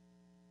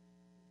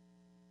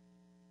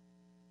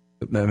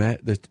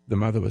 the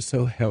mother was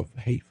so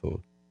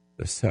hateful,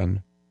 the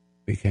son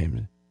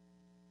became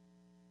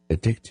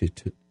addicted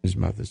to his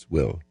mother's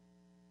will,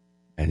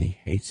 and he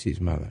hates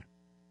his mother.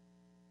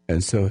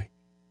 And so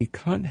he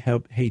can't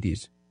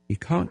he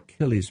can't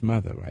kill his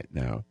mother right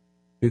now,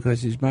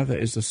 because his mother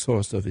is the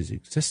source of his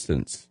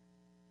existence,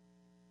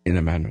 in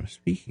a manner of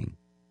speaking.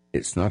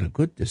 It's not a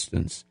good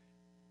distance.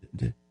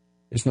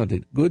 It's not a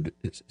good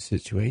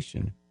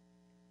situation.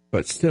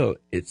 But still,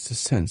 it's a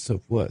sense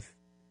of worth.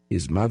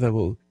 His mother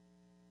will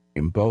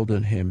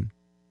embolden him,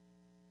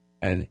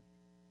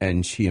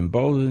 and she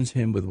emboldens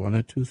him with one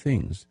or two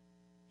things.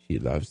 She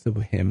loves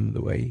him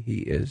the way he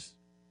is,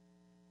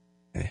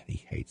 and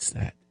he hates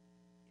that.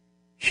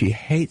 She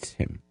hates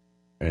him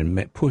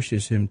and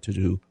pushes him to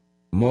do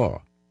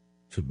more,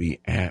 to be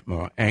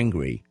more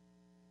angry,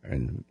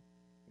 and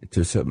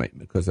to submit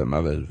because her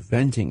mother is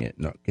venting it,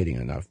 not getting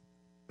enough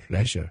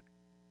pleasure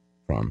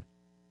from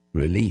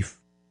relief,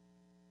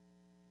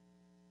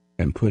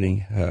 and putting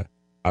her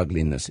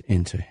ugliness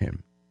into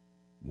him,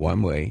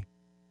 one way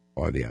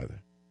or the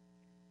other.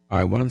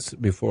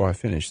 Before I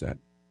finish that,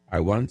 I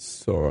once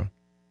saw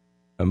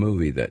a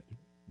movie that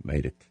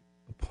made a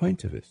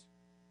point of this.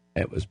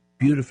 It was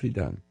beautifully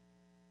done.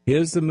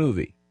 Here's the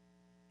movie.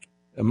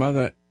 The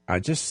mother, I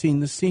just seen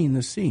the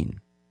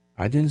scene.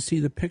 I didn't see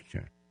the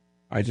picture.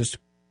 I just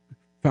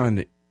found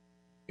it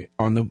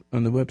on the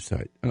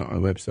website, not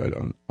on the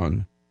website,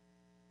 on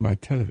my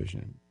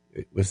television.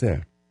 It was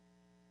there.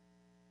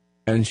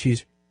 And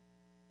she's,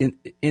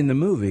 in the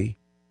movie,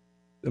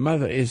 the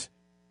mother is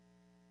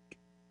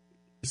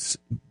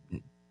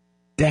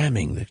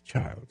damning the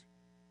child,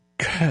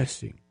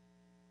 cursing,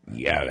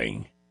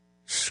 yelling,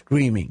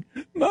 screaming,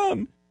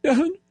 "Mom,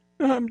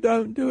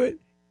 don't do it,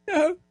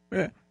 no."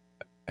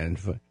 And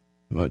for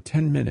about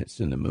 10 minutes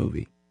in the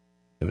movie,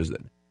 it was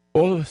that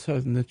all of a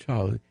sudden the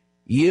child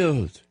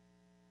yields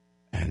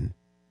and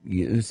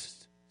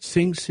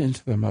sinks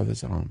into the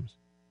mother's arms.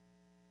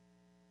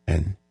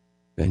 And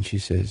then she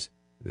says,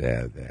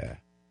 there,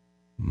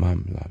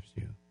 Mum loves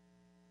you.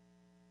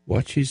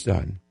 What she's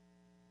done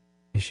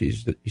is she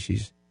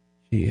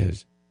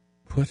has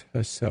put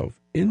herself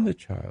in the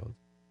child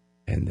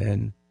and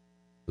then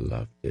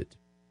loved it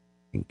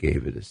and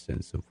gave it a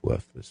sense of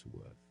worthless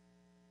worth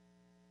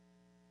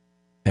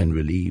and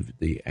relieved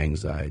the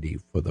anxiety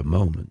for the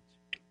moment,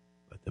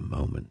 but the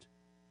moment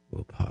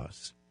will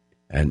pass.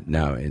 And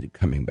now,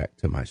 coming back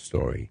to my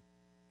story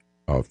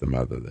of the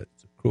mother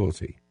that's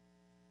cruelty,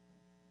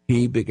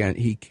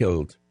 he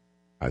killed,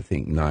 I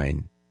think,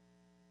 nine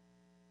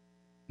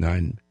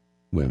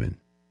women,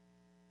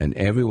 and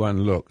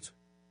everyone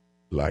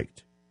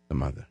liked the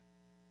mother.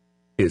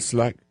 It's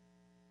like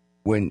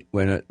when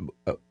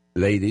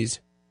ladies,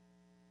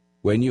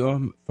 when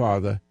your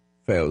father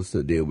fails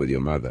to deal with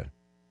your mother,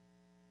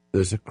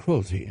 there's a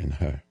cruelty in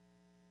her,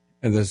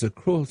 and there's a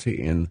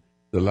cruelty in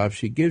the love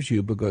she gives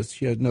you because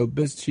she has no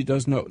business. She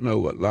does not know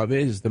what love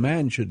is. The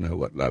man should know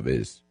what love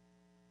is.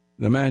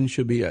 The man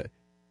should be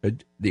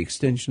the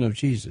extension of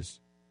Jesus,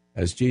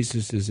 as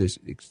Jesus is the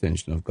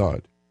extension of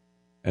God.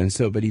 And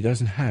so, but he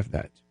doesn't have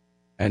that.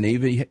 And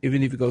even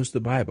if he goes to the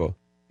Bible,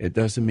 it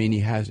doesn't mean he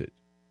has it.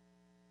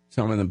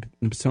 Some of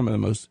the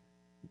most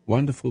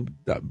wonderful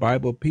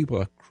Bible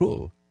people are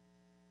cruel,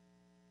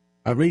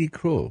 are really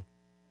cruel.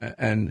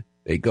 And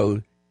they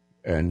go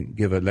and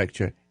give a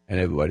lecture and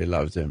everybody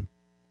loves them,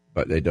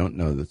 but they don't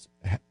know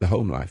the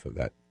home life of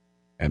that.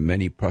 And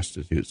many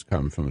prostitutes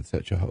come from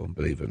such a home,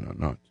 believe it or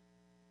not.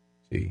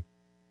 See?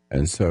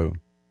 And so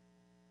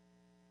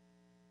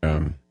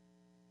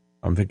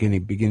I'm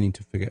beginning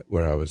to forget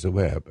where I was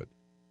aware, but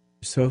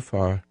so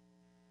far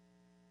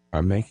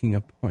I'm making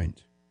a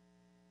point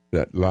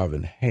that love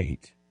and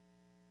hate,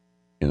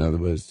 in other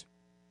words,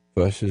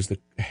 versus the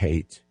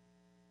hate,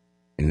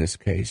 in this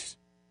case,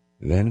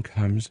 then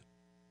comes,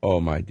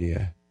 "Oh, my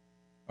dear,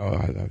 oh,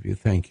 I love you,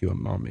 thank you, and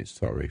Mom is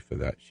sorry for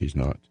that, she's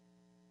not."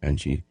 And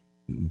she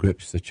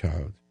grips the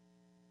child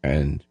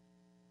and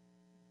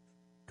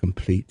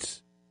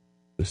completes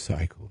the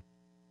cycle.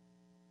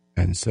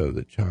 And so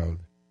the child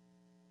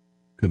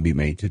can be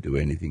made to do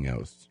anything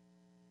else.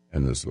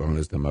 And as long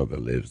as the mother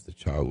lives, the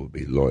child will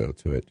be loyal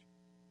to it.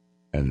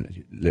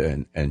 And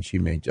she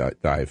may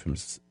die from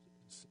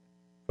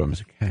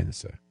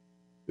cancer,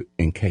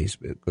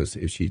 because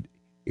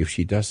if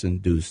she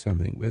doesn't do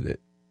something with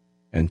it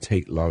and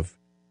take love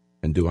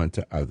and do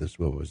unto others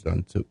what was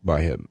done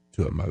by her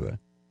to her mother,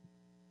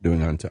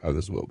 doing unto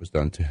others what was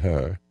done to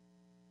her,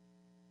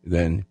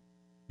 then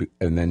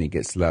he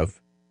gets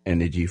love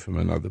energy from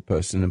another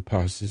person and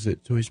passes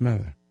it to his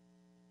mother.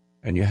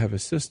 And you have a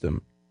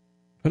system,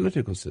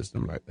 political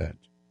system like that,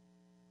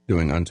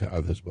 doing unto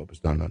others what was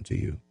done unto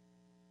you.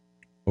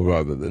 Or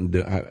rather than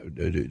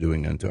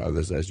doing unto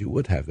others as you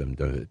would have them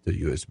do to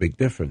you. It's a big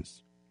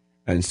difference.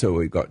 And so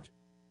we've got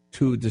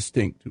two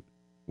distinct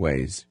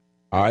ways.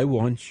 I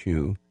want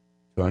you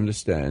to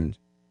understand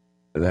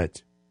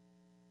that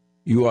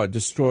you are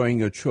destroying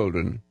your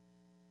children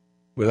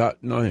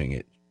without knowing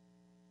it.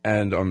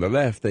 And on the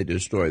left, they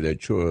destroy their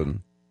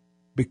children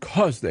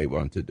because they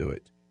want to do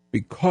it,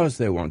 because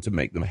they want to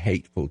make them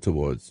hateful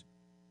towards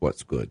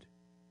what's good.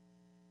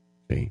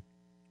 See?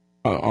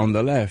 On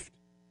the left,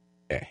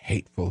 they're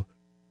hateful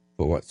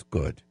for what's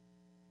good.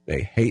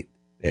 They're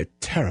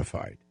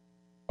terrified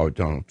of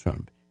Donald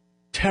Trump,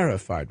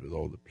 terrified with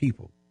all the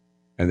people.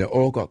 And they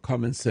all got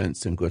common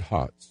sense and good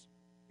hearts.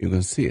 You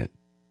can see it.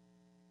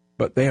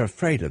 But they're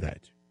afraid of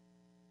that.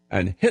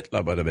 And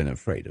Hitler would have been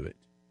afraid of it.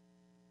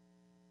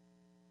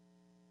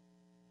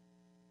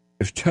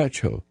 If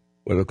Churchill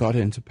would have got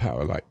into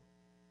power like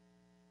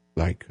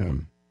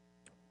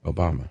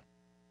Obama,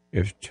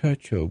 if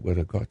Churchill would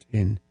have got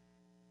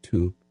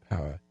into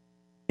power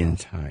in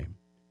time,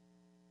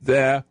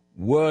 there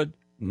would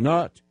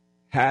not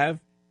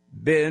have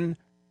been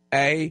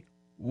a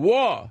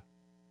war.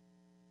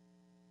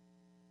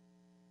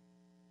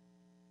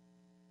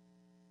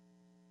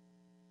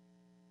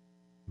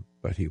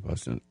 but he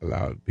wasn't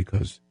allowed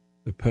because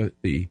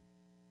the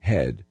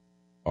head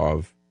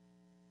of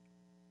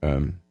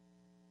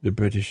the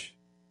British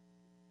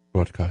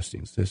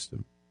broadcasting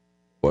system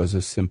was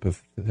a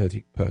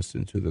sympathetic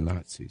person to the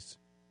Nazis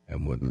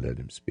and wouldn't let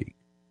him speak.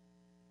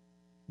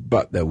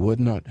 But they would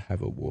not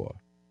have a war.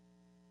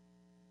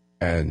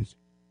 And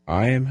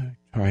I am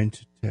trying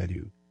to tell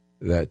you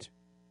that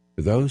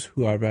those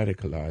who are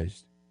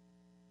radicalized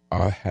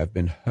have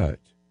been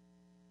hurt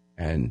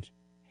and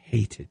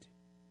hated.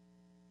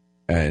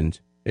 And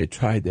they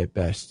tried their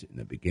best in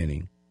the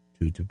beginning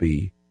to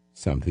be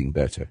something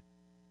better.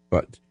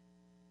 But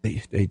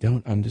they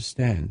don't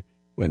understand.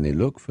 When they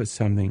look for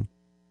someone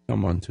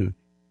to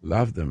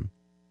love them,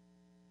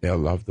 they'll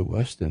love the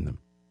worst in them.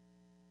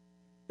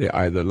 They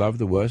either love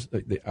the worst.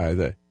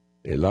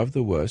 They love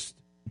the worst.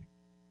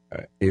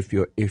 If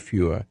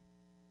you're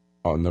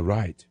on the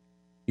right,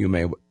 you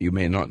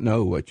may not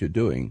know what you're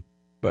doing,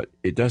 but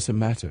it doesn't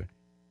matter.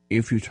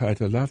 If you try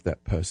to love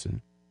that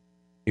person,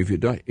 if you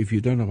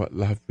don't know what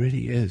love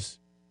really is,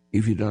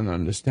 if you don't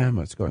understand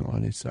what's going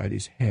on inside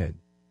his head,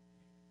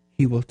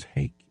 he will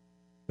take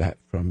that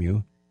from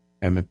you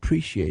and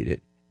appreciate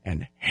it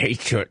and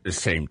hate you at the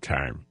same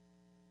time.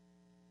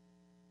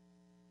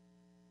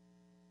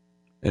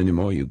 And the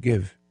more you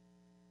give,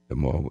 the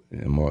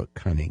more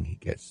cunning he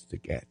gets to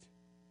get.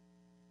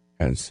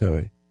 And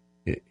so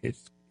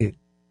it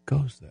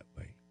goes that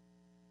way.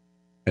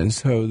 And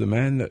so the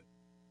man that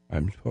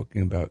I'm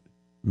talking about,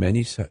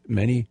 many,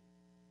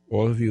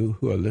 all of you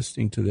who are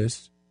listening to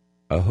this,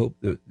 I hope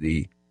that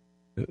the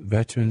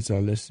veterans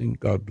are listening.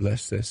 God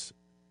bless this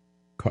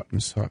cotton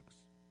socks.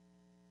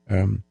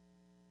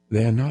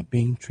 They are not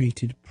being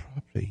treated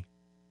properly.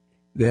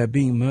 They are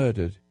being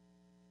murdered.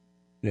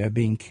 They are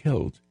being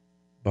killed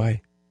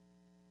by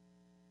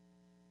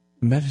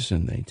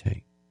medicine they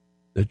take,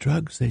 the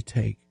drugs they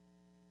take.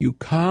 You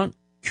can't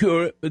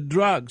cure it with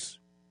drugs.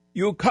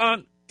 You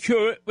can't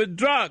cure it with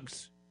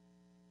drugs.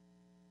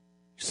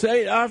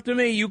 Say it after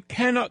me. You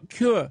cannot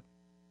cure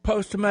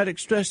post-traumatic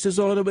stress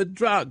disorder with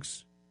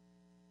drugs.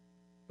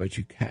 But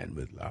you can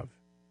with love.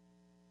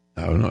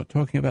 Now, I'm not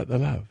talking about the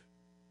love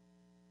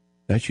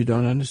that you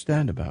don't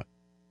understand about.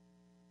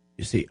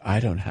 You see, I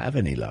don't have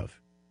any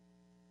love.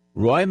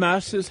 Roy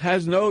Masters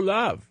has no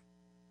love.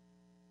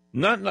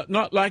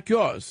 Not like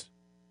yours.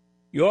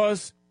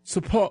 Yours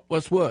support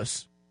what's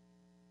worse.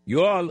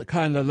 Your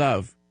kind of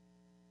love,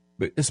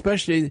 but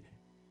especially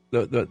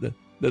the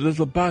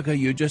little bugger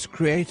you just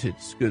created,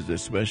 excuse the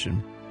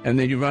expression, and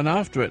then you run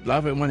after it,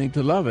 love it, wanting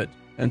to love it,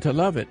 and to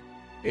love it,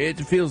 it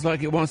feels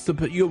like it wants to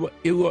put you.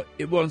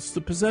 It wants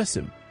to possess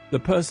him. The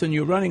person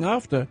you're running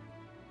after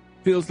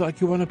feels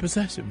like you want to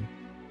possess him,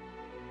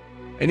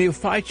 and he'll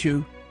fight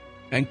you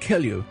and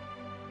kill you,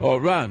 or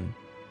run,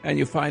 and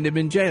you find him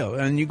in jail,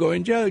 and you go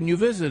in jail and you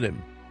visit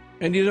him,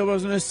 and he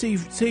doesn't want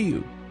to see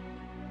you.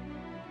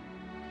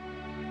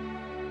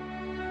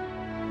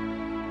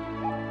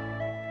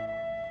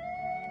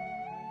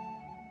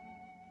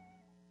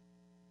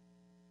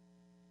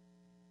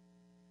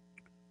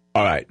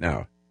 All right,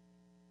 now,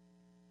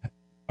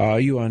 are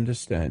you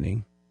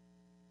understanding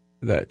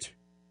that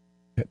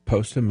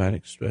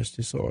post-traumatic stress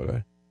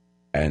disorder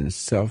and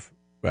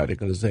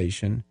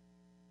self-radicalization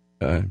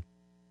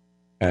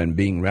and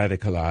being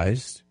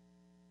radicalized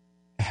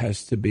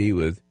has to be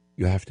with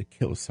you have to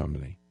kill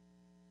somebody?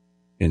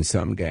 In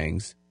some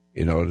gangs,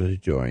 in order to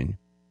join,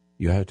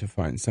 you have to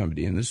find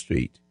somebody in the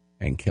street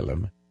and kill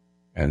him,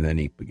 and then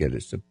he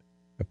gets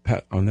a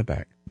pat on the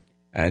back.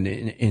 And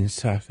in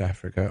South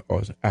Africa,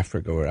 or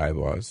Africa where I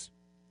was,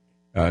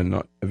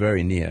 not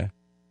very near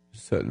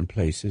certain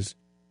places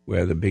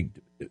where the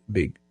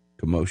big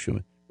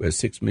commotion, where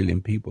 6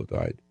 million people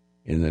died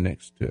in the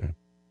next,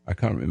 I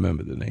can't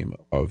remember the name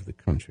of the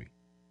country,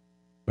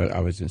 but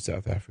I was in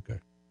South Africa,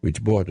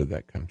 which bordered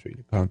that country.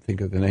 I can't think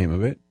of the name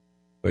of it,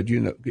 but you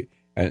know,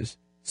 and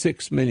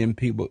 6 million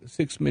people,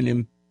 6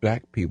 million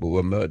black people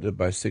were murdered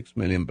by 6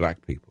 million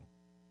black people.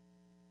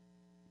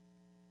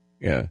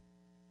 Yeah.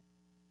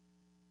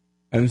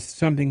 And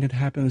something could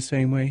happen the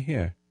same way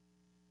here.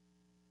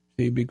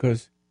 See,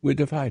 because we're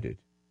divided.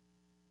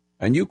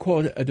 And you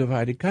call it a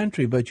divided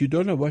country, but you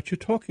don't know what you're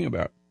talking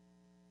about.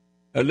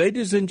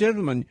 Ladies and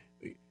gentlemen,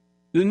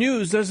 the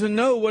news doesn't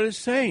know what it's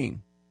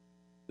saying.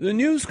 The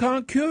news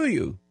can't cure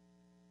you.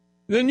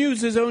 The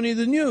news is only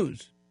the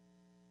news.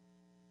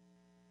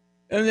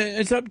 And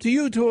it's up to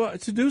you to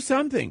do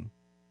something.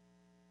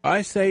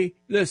 I say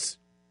this,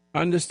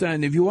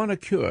 understand, if you want a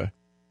cure,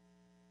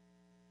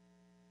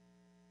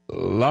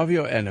 love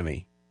your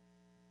enemy.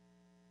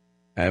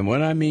 And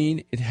what I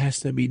mean, it has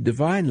to be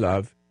divine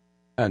love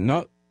and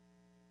not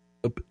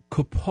a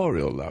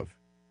corporeal love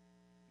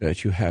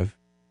that you have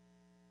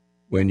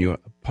when you're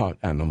part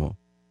animal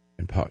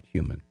and part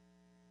human,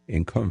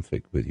 in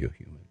conflict with your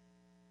human.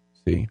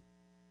 See?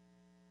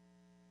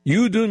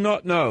 You do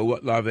not know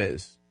what love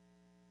is.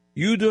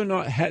 You do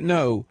not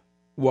know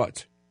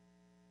what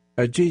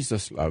a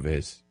Jesus love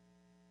is.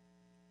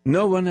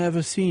 No one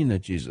ever seen a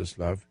Jesus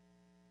love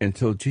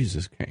until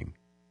Jesus came.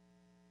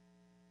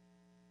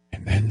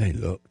 And then they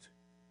looked.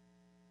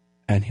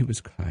 And he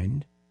was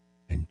kind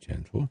and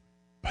gentle,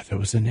 but there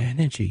was an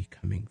energy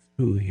coming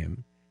through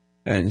him.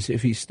 And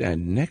if he's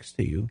standing next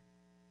to you,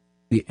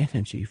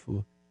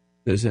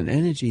 there's an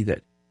energy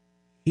that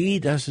he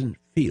doesn't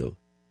feel.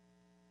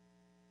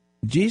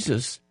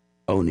 Jesus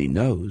only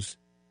knows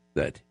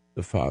that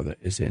the Father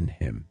is in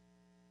him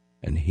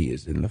and he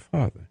is in the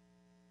Father.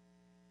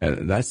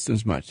 And that's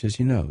as much as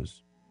he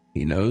knows.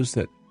 He knows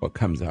that what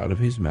comes out of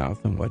his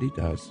mouth and what he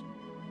does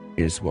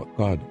is what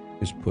God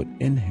has put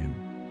in him.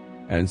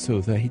 And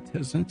so that he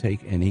doesn't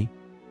take any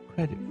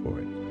credit for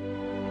it.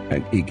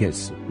 And he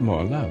gets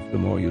more love. The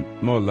more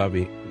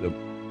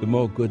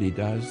good he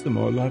does, the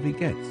more love he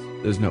gets.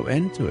 There's no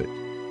end to it.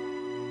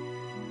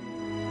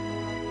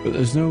 But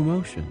there's no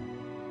emotion.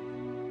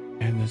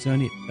 And there's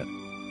only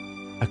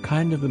a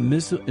kind of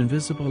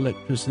invisible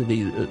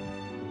electricity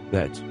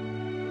that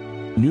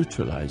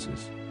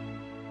neutralizes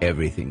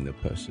everything the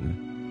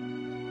person.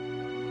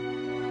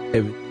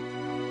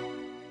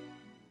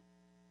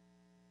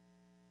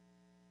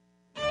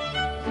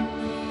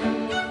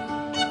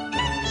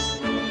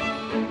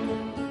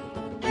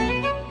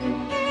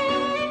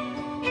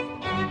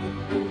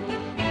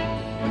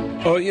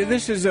 Oh, yeah,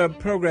 this is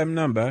program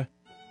number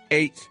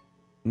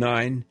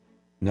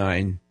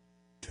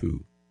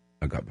 8992.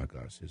 I got my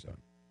glasses on.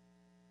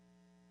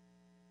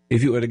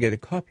 If you were to get a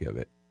copy of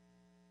it,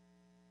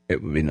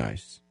 it would be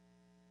nice.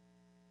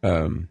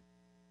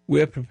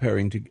 We're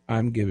preparing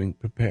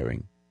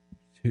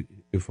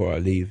before I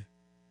leave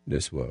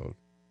this world.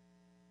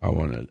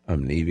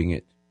 I'm leaving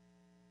it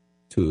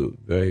to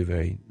very,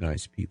 very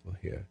nice people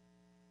here.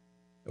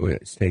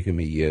 It's taken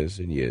me years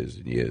and years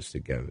and years to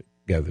gather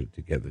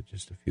together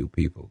just a few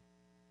people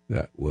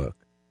that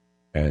work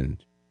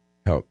and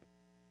help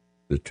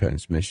the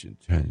transformation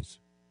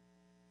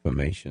of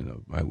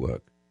my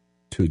work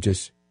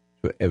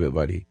for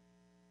everybody,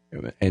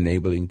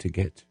 enabling to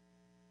get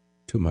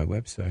to my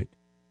website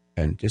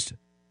and just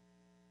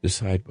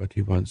decide what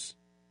he wants,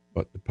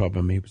 what the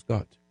problem he's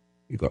got.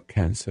 He got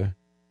cancer,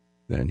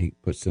 then he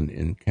puts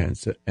in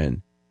cancer,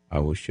 and I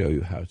will show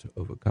you how to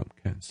overcome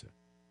cancer.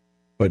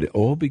 But it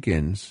all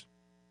begins,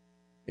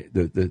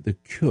 the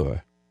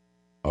cure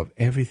of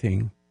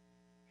everything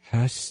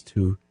has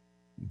to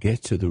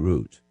get to the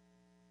root.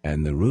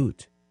 And the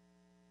root,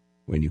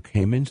 when you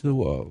came into the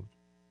world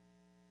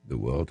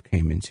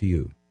came into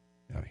you.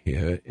 Now,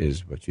 here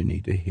is what you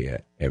need to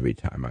hear every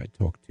time I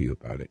talk to you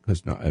about it,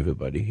 because not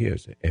everybody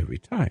hears it every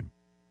time.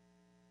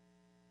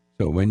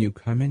 So when you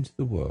come into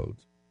the world,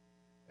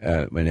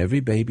 when every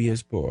baby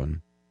is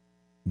born,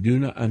 do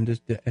not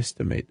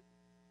underestimate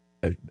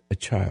a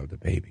child, a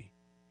baby.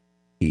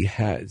 He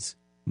has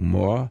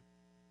more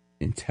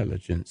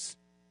intelligence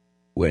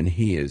when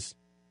he is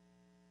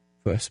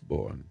first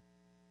born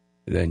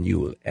than you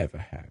will ever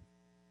have.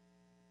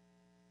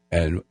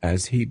 And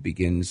as he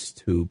begins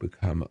to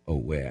become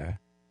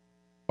aware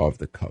of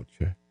the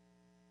culture,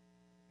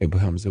 he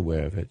becomes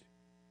aware of it,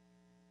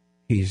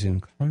 he's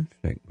in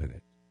conflict with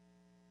it.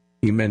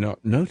 He may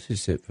not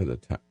notice it for the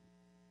time.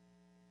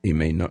 He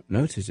may not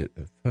notice it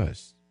at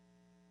first,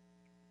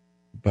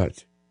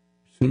 but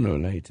sooner or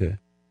later,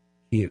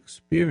 he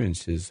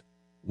experiences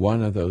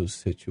one of those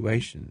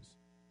situations.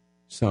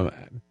 Some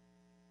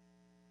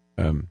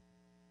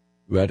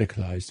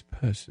radicalized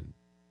person.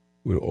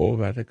 We're all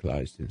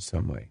radicalized in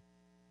some way.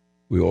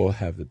 We all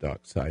have the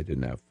dark side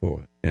in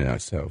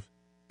ourselves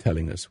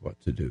telling us what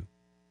to do.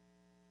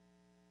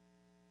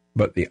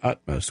 But the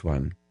utmost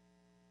one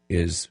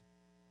is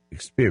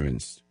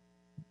experienced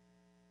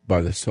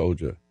by the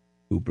soldier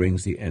who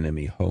brings the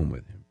enemy home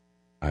with him.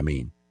 I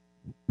mean,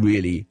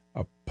 really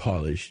a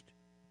polished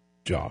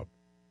job.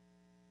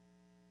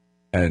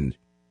 And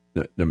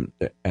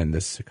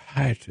the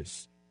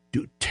psychiatrists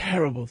do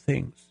terrible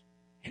things.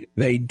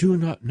 They do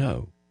not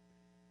know.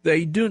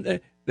 They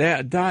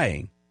are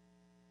dying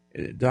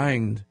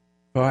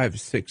 5,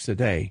 6 a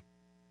day.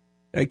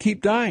 They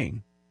keep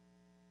dying.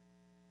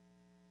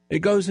 It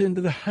goes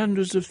into the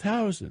hundreds of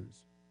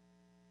thousands.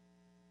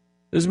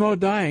 There's more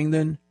dying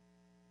than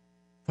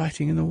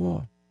fighting in the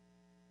war.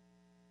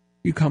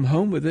 You come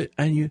home with it,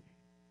 and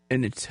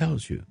it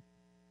tells you.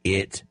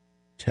 It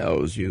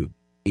tells you.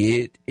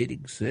 It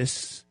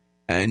exists,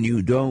 and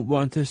you don't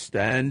want to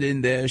stand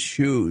in their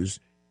shoes.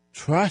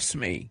 Trust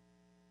me.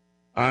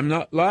 I'm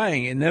not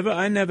lying.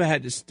 I never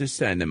had to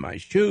stand in my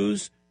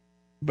shoes,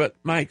 but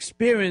my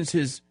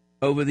experiences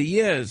over the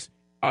years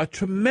are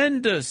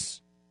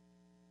tremendous.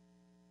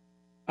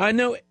 I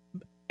know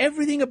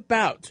everything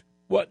about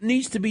what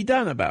needs to be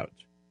done about.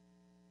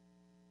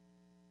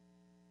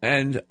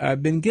 And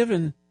I've been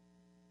given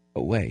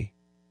away.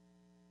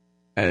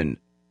 And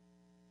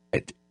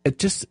it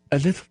just a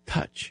little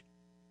touch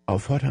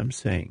of what I'm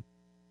saying.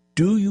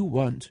 Do you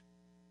want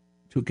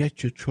to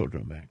get your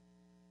children back?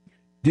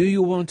 Do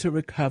you want to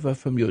recover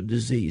from your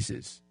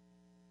diseases?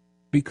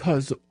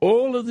 Because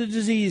all of the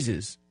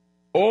diseases,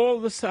 all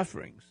the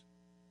sufferings,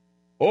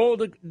 all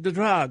the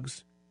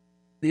drugs,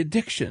 the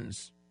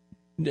addictions.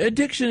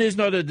 Addiction is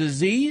not a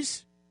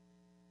disease.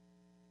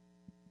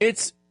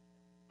 It's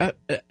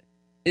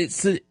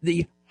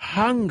the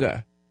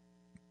hunger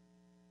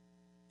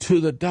to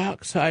the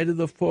dark side of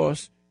the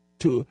force,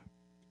 to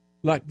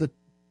like the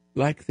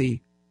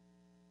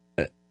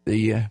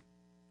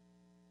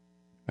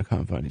I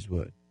can't find his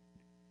word,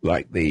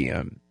 like the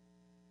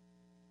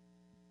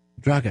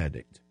drug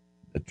addict.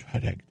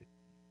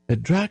 The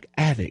drug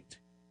addict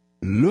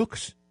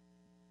looks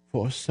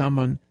for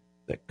someone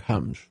that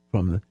comes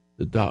from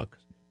the dark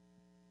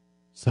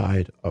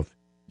side of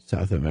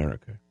South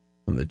America,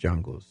 from the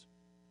jungles.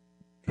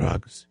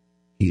 Drugs.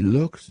 He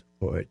looks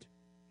for it.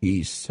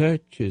 He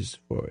searches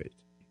for it.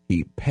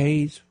 He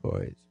pays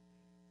for it.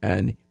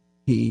 And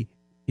he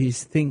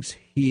thinks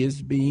he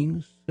is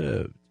being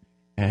served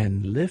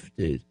and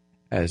lifted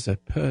as a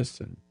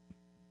person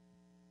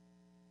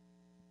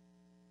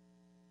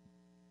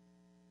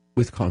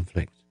with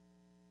conflict,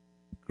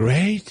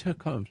 greater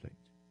conflict.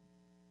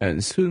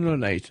 And sooner or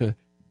later,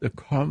 the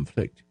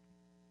conflict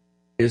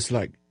is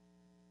like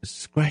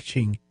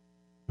scratching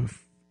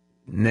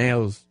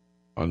nails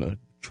on a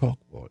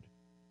chalkboard.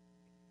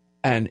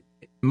 And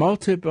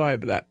multiply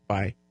that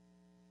by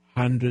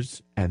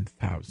hundreds and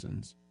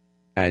thousands,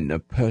 and a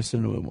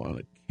person will want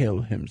to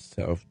kill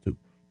himself to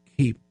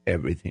keep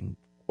everything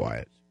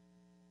quiet.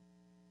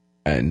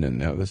 And on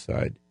the other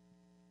side,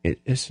 it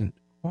isn't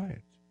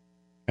quiet.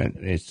 And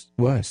it's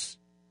worse.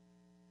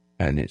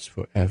 And it's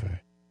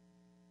forever.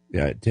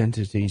 The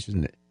identities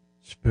and the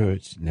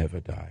spirits never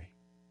die.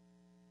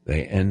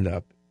 They end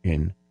up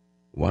in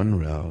one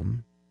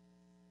realm,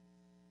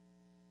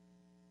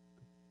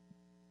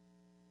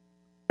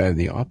 and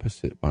the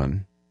opposite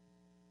one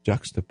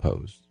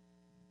juxtaposed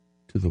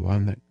to the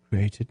one that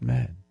created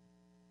man.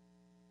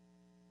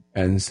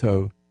 And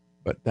so,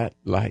 but that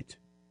light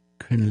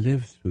can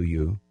live through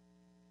you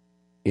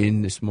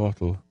in this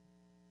mortal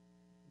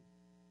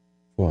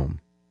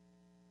form.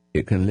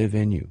 It can live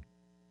in you.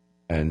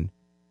 And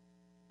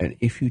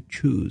if you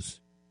choose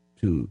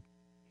to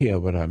hear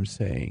what I'm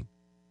saying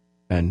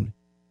and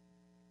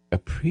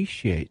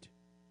appreciate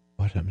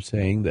what I'm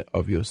saying that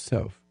of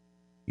yourself,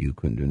 you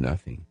can do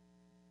nothing.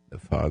 The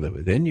Father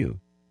within you,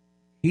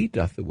 he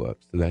doth the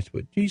works. So that's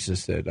what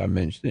Jesus said. I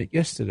mentioned it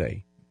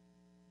yesterday.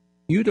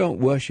 You don't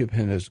worship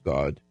him as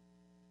God.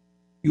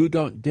 You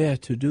don't dare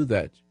to do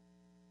that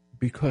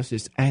because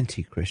it's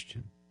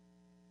anti-Christian.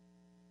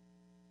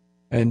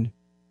 And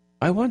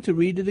I want to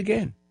read it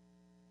again,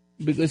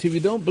 because if you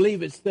don't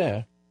believe it's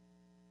there,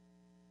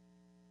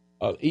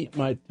 I'll eat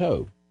my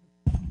toe.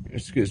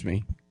 Excuse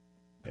me.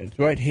 It's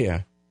right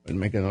here and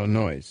making a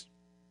noise.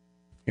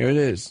 Here it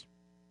is.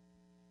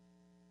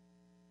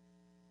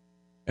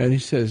 And he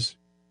says,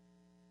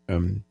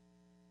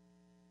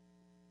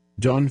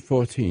 John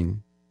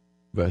 14,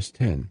 verse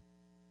 10,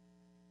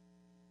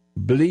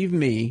 believe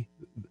me,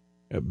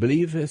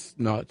 believest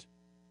not,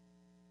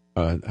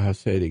 I'll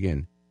say it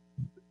again,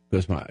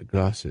 because my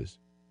glasses,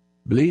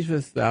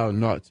 believest thou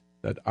not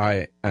that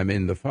I am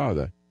in the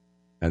Father,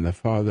 and the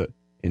Father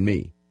in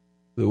me?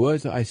 The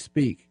words I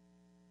speak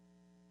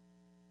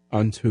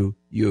unto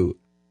you,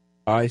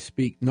 I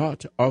speak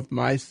not of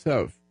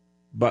myself,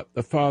 but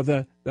the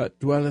Father that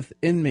dwelleth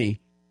in me,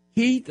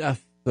 he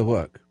doth the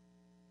work.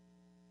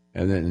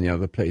 And then in the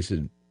other place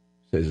it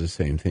says the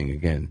same thing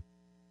again.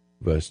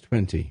 Verse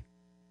 20,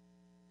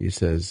 he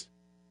says,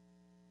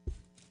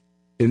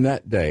 in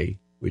that day,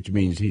 which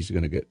means he's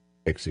going to get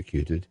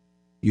executed,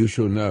 you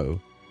shall know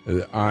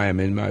that I am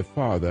in my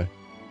Father,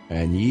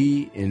 and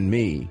ye in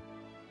me,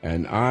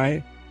 and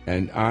I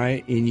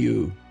in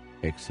you,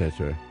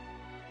 etc.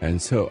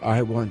 And so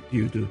I want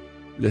you to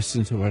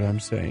listen to what I'm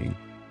saying.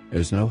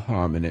 There's no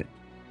harm in it.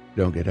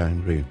 Don't get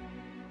angry.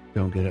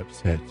 Don't get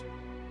upset.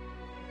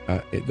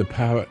 The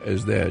power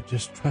is there.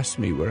 Just trust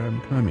me where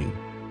I'm coming.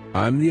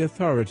 I'm the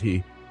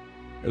authority,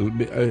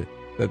 that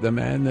the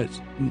man that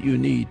you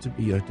need to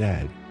be your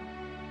dad.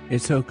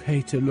 It's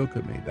okay to look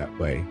at me that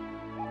way.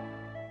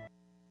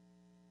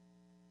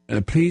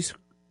 And please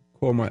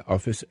call my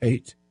office,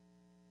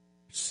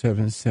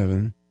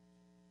 877.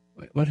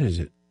 What is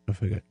it? I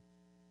forget.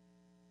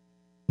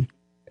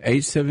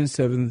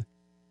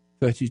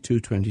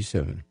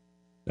 877-3227.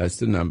 That's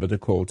the number to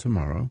call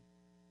tomorrow.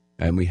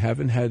 And we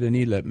haven't had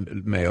any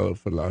mail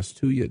for the last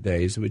 2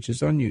 days, which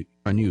is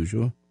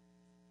unusual.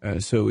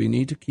 So we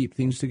need to keep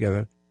things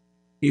together.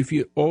 If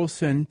you all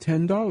send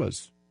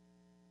 $10,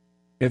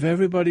 if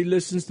everybody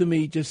listens to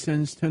me, just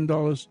sends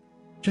 $10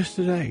 just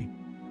today,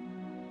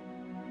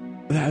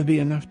 that would be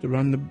enough to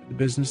run the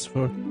business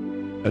for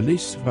at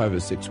least 5 or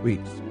 6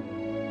 weeks.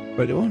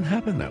 But it won't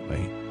happen that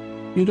way.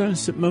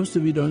 Most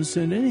of you don't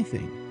send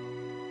anything,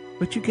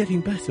 but you're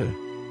getting better.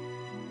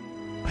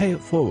 Pay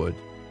it forward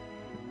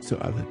so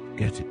others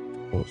get it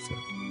also.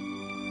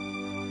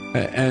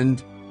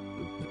 And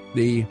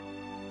the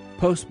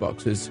post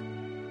box is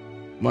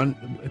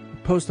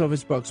Post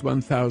Office Box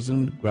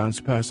 1000, Grants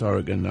Pass,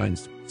 Oregon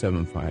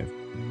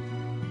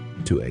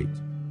 97528.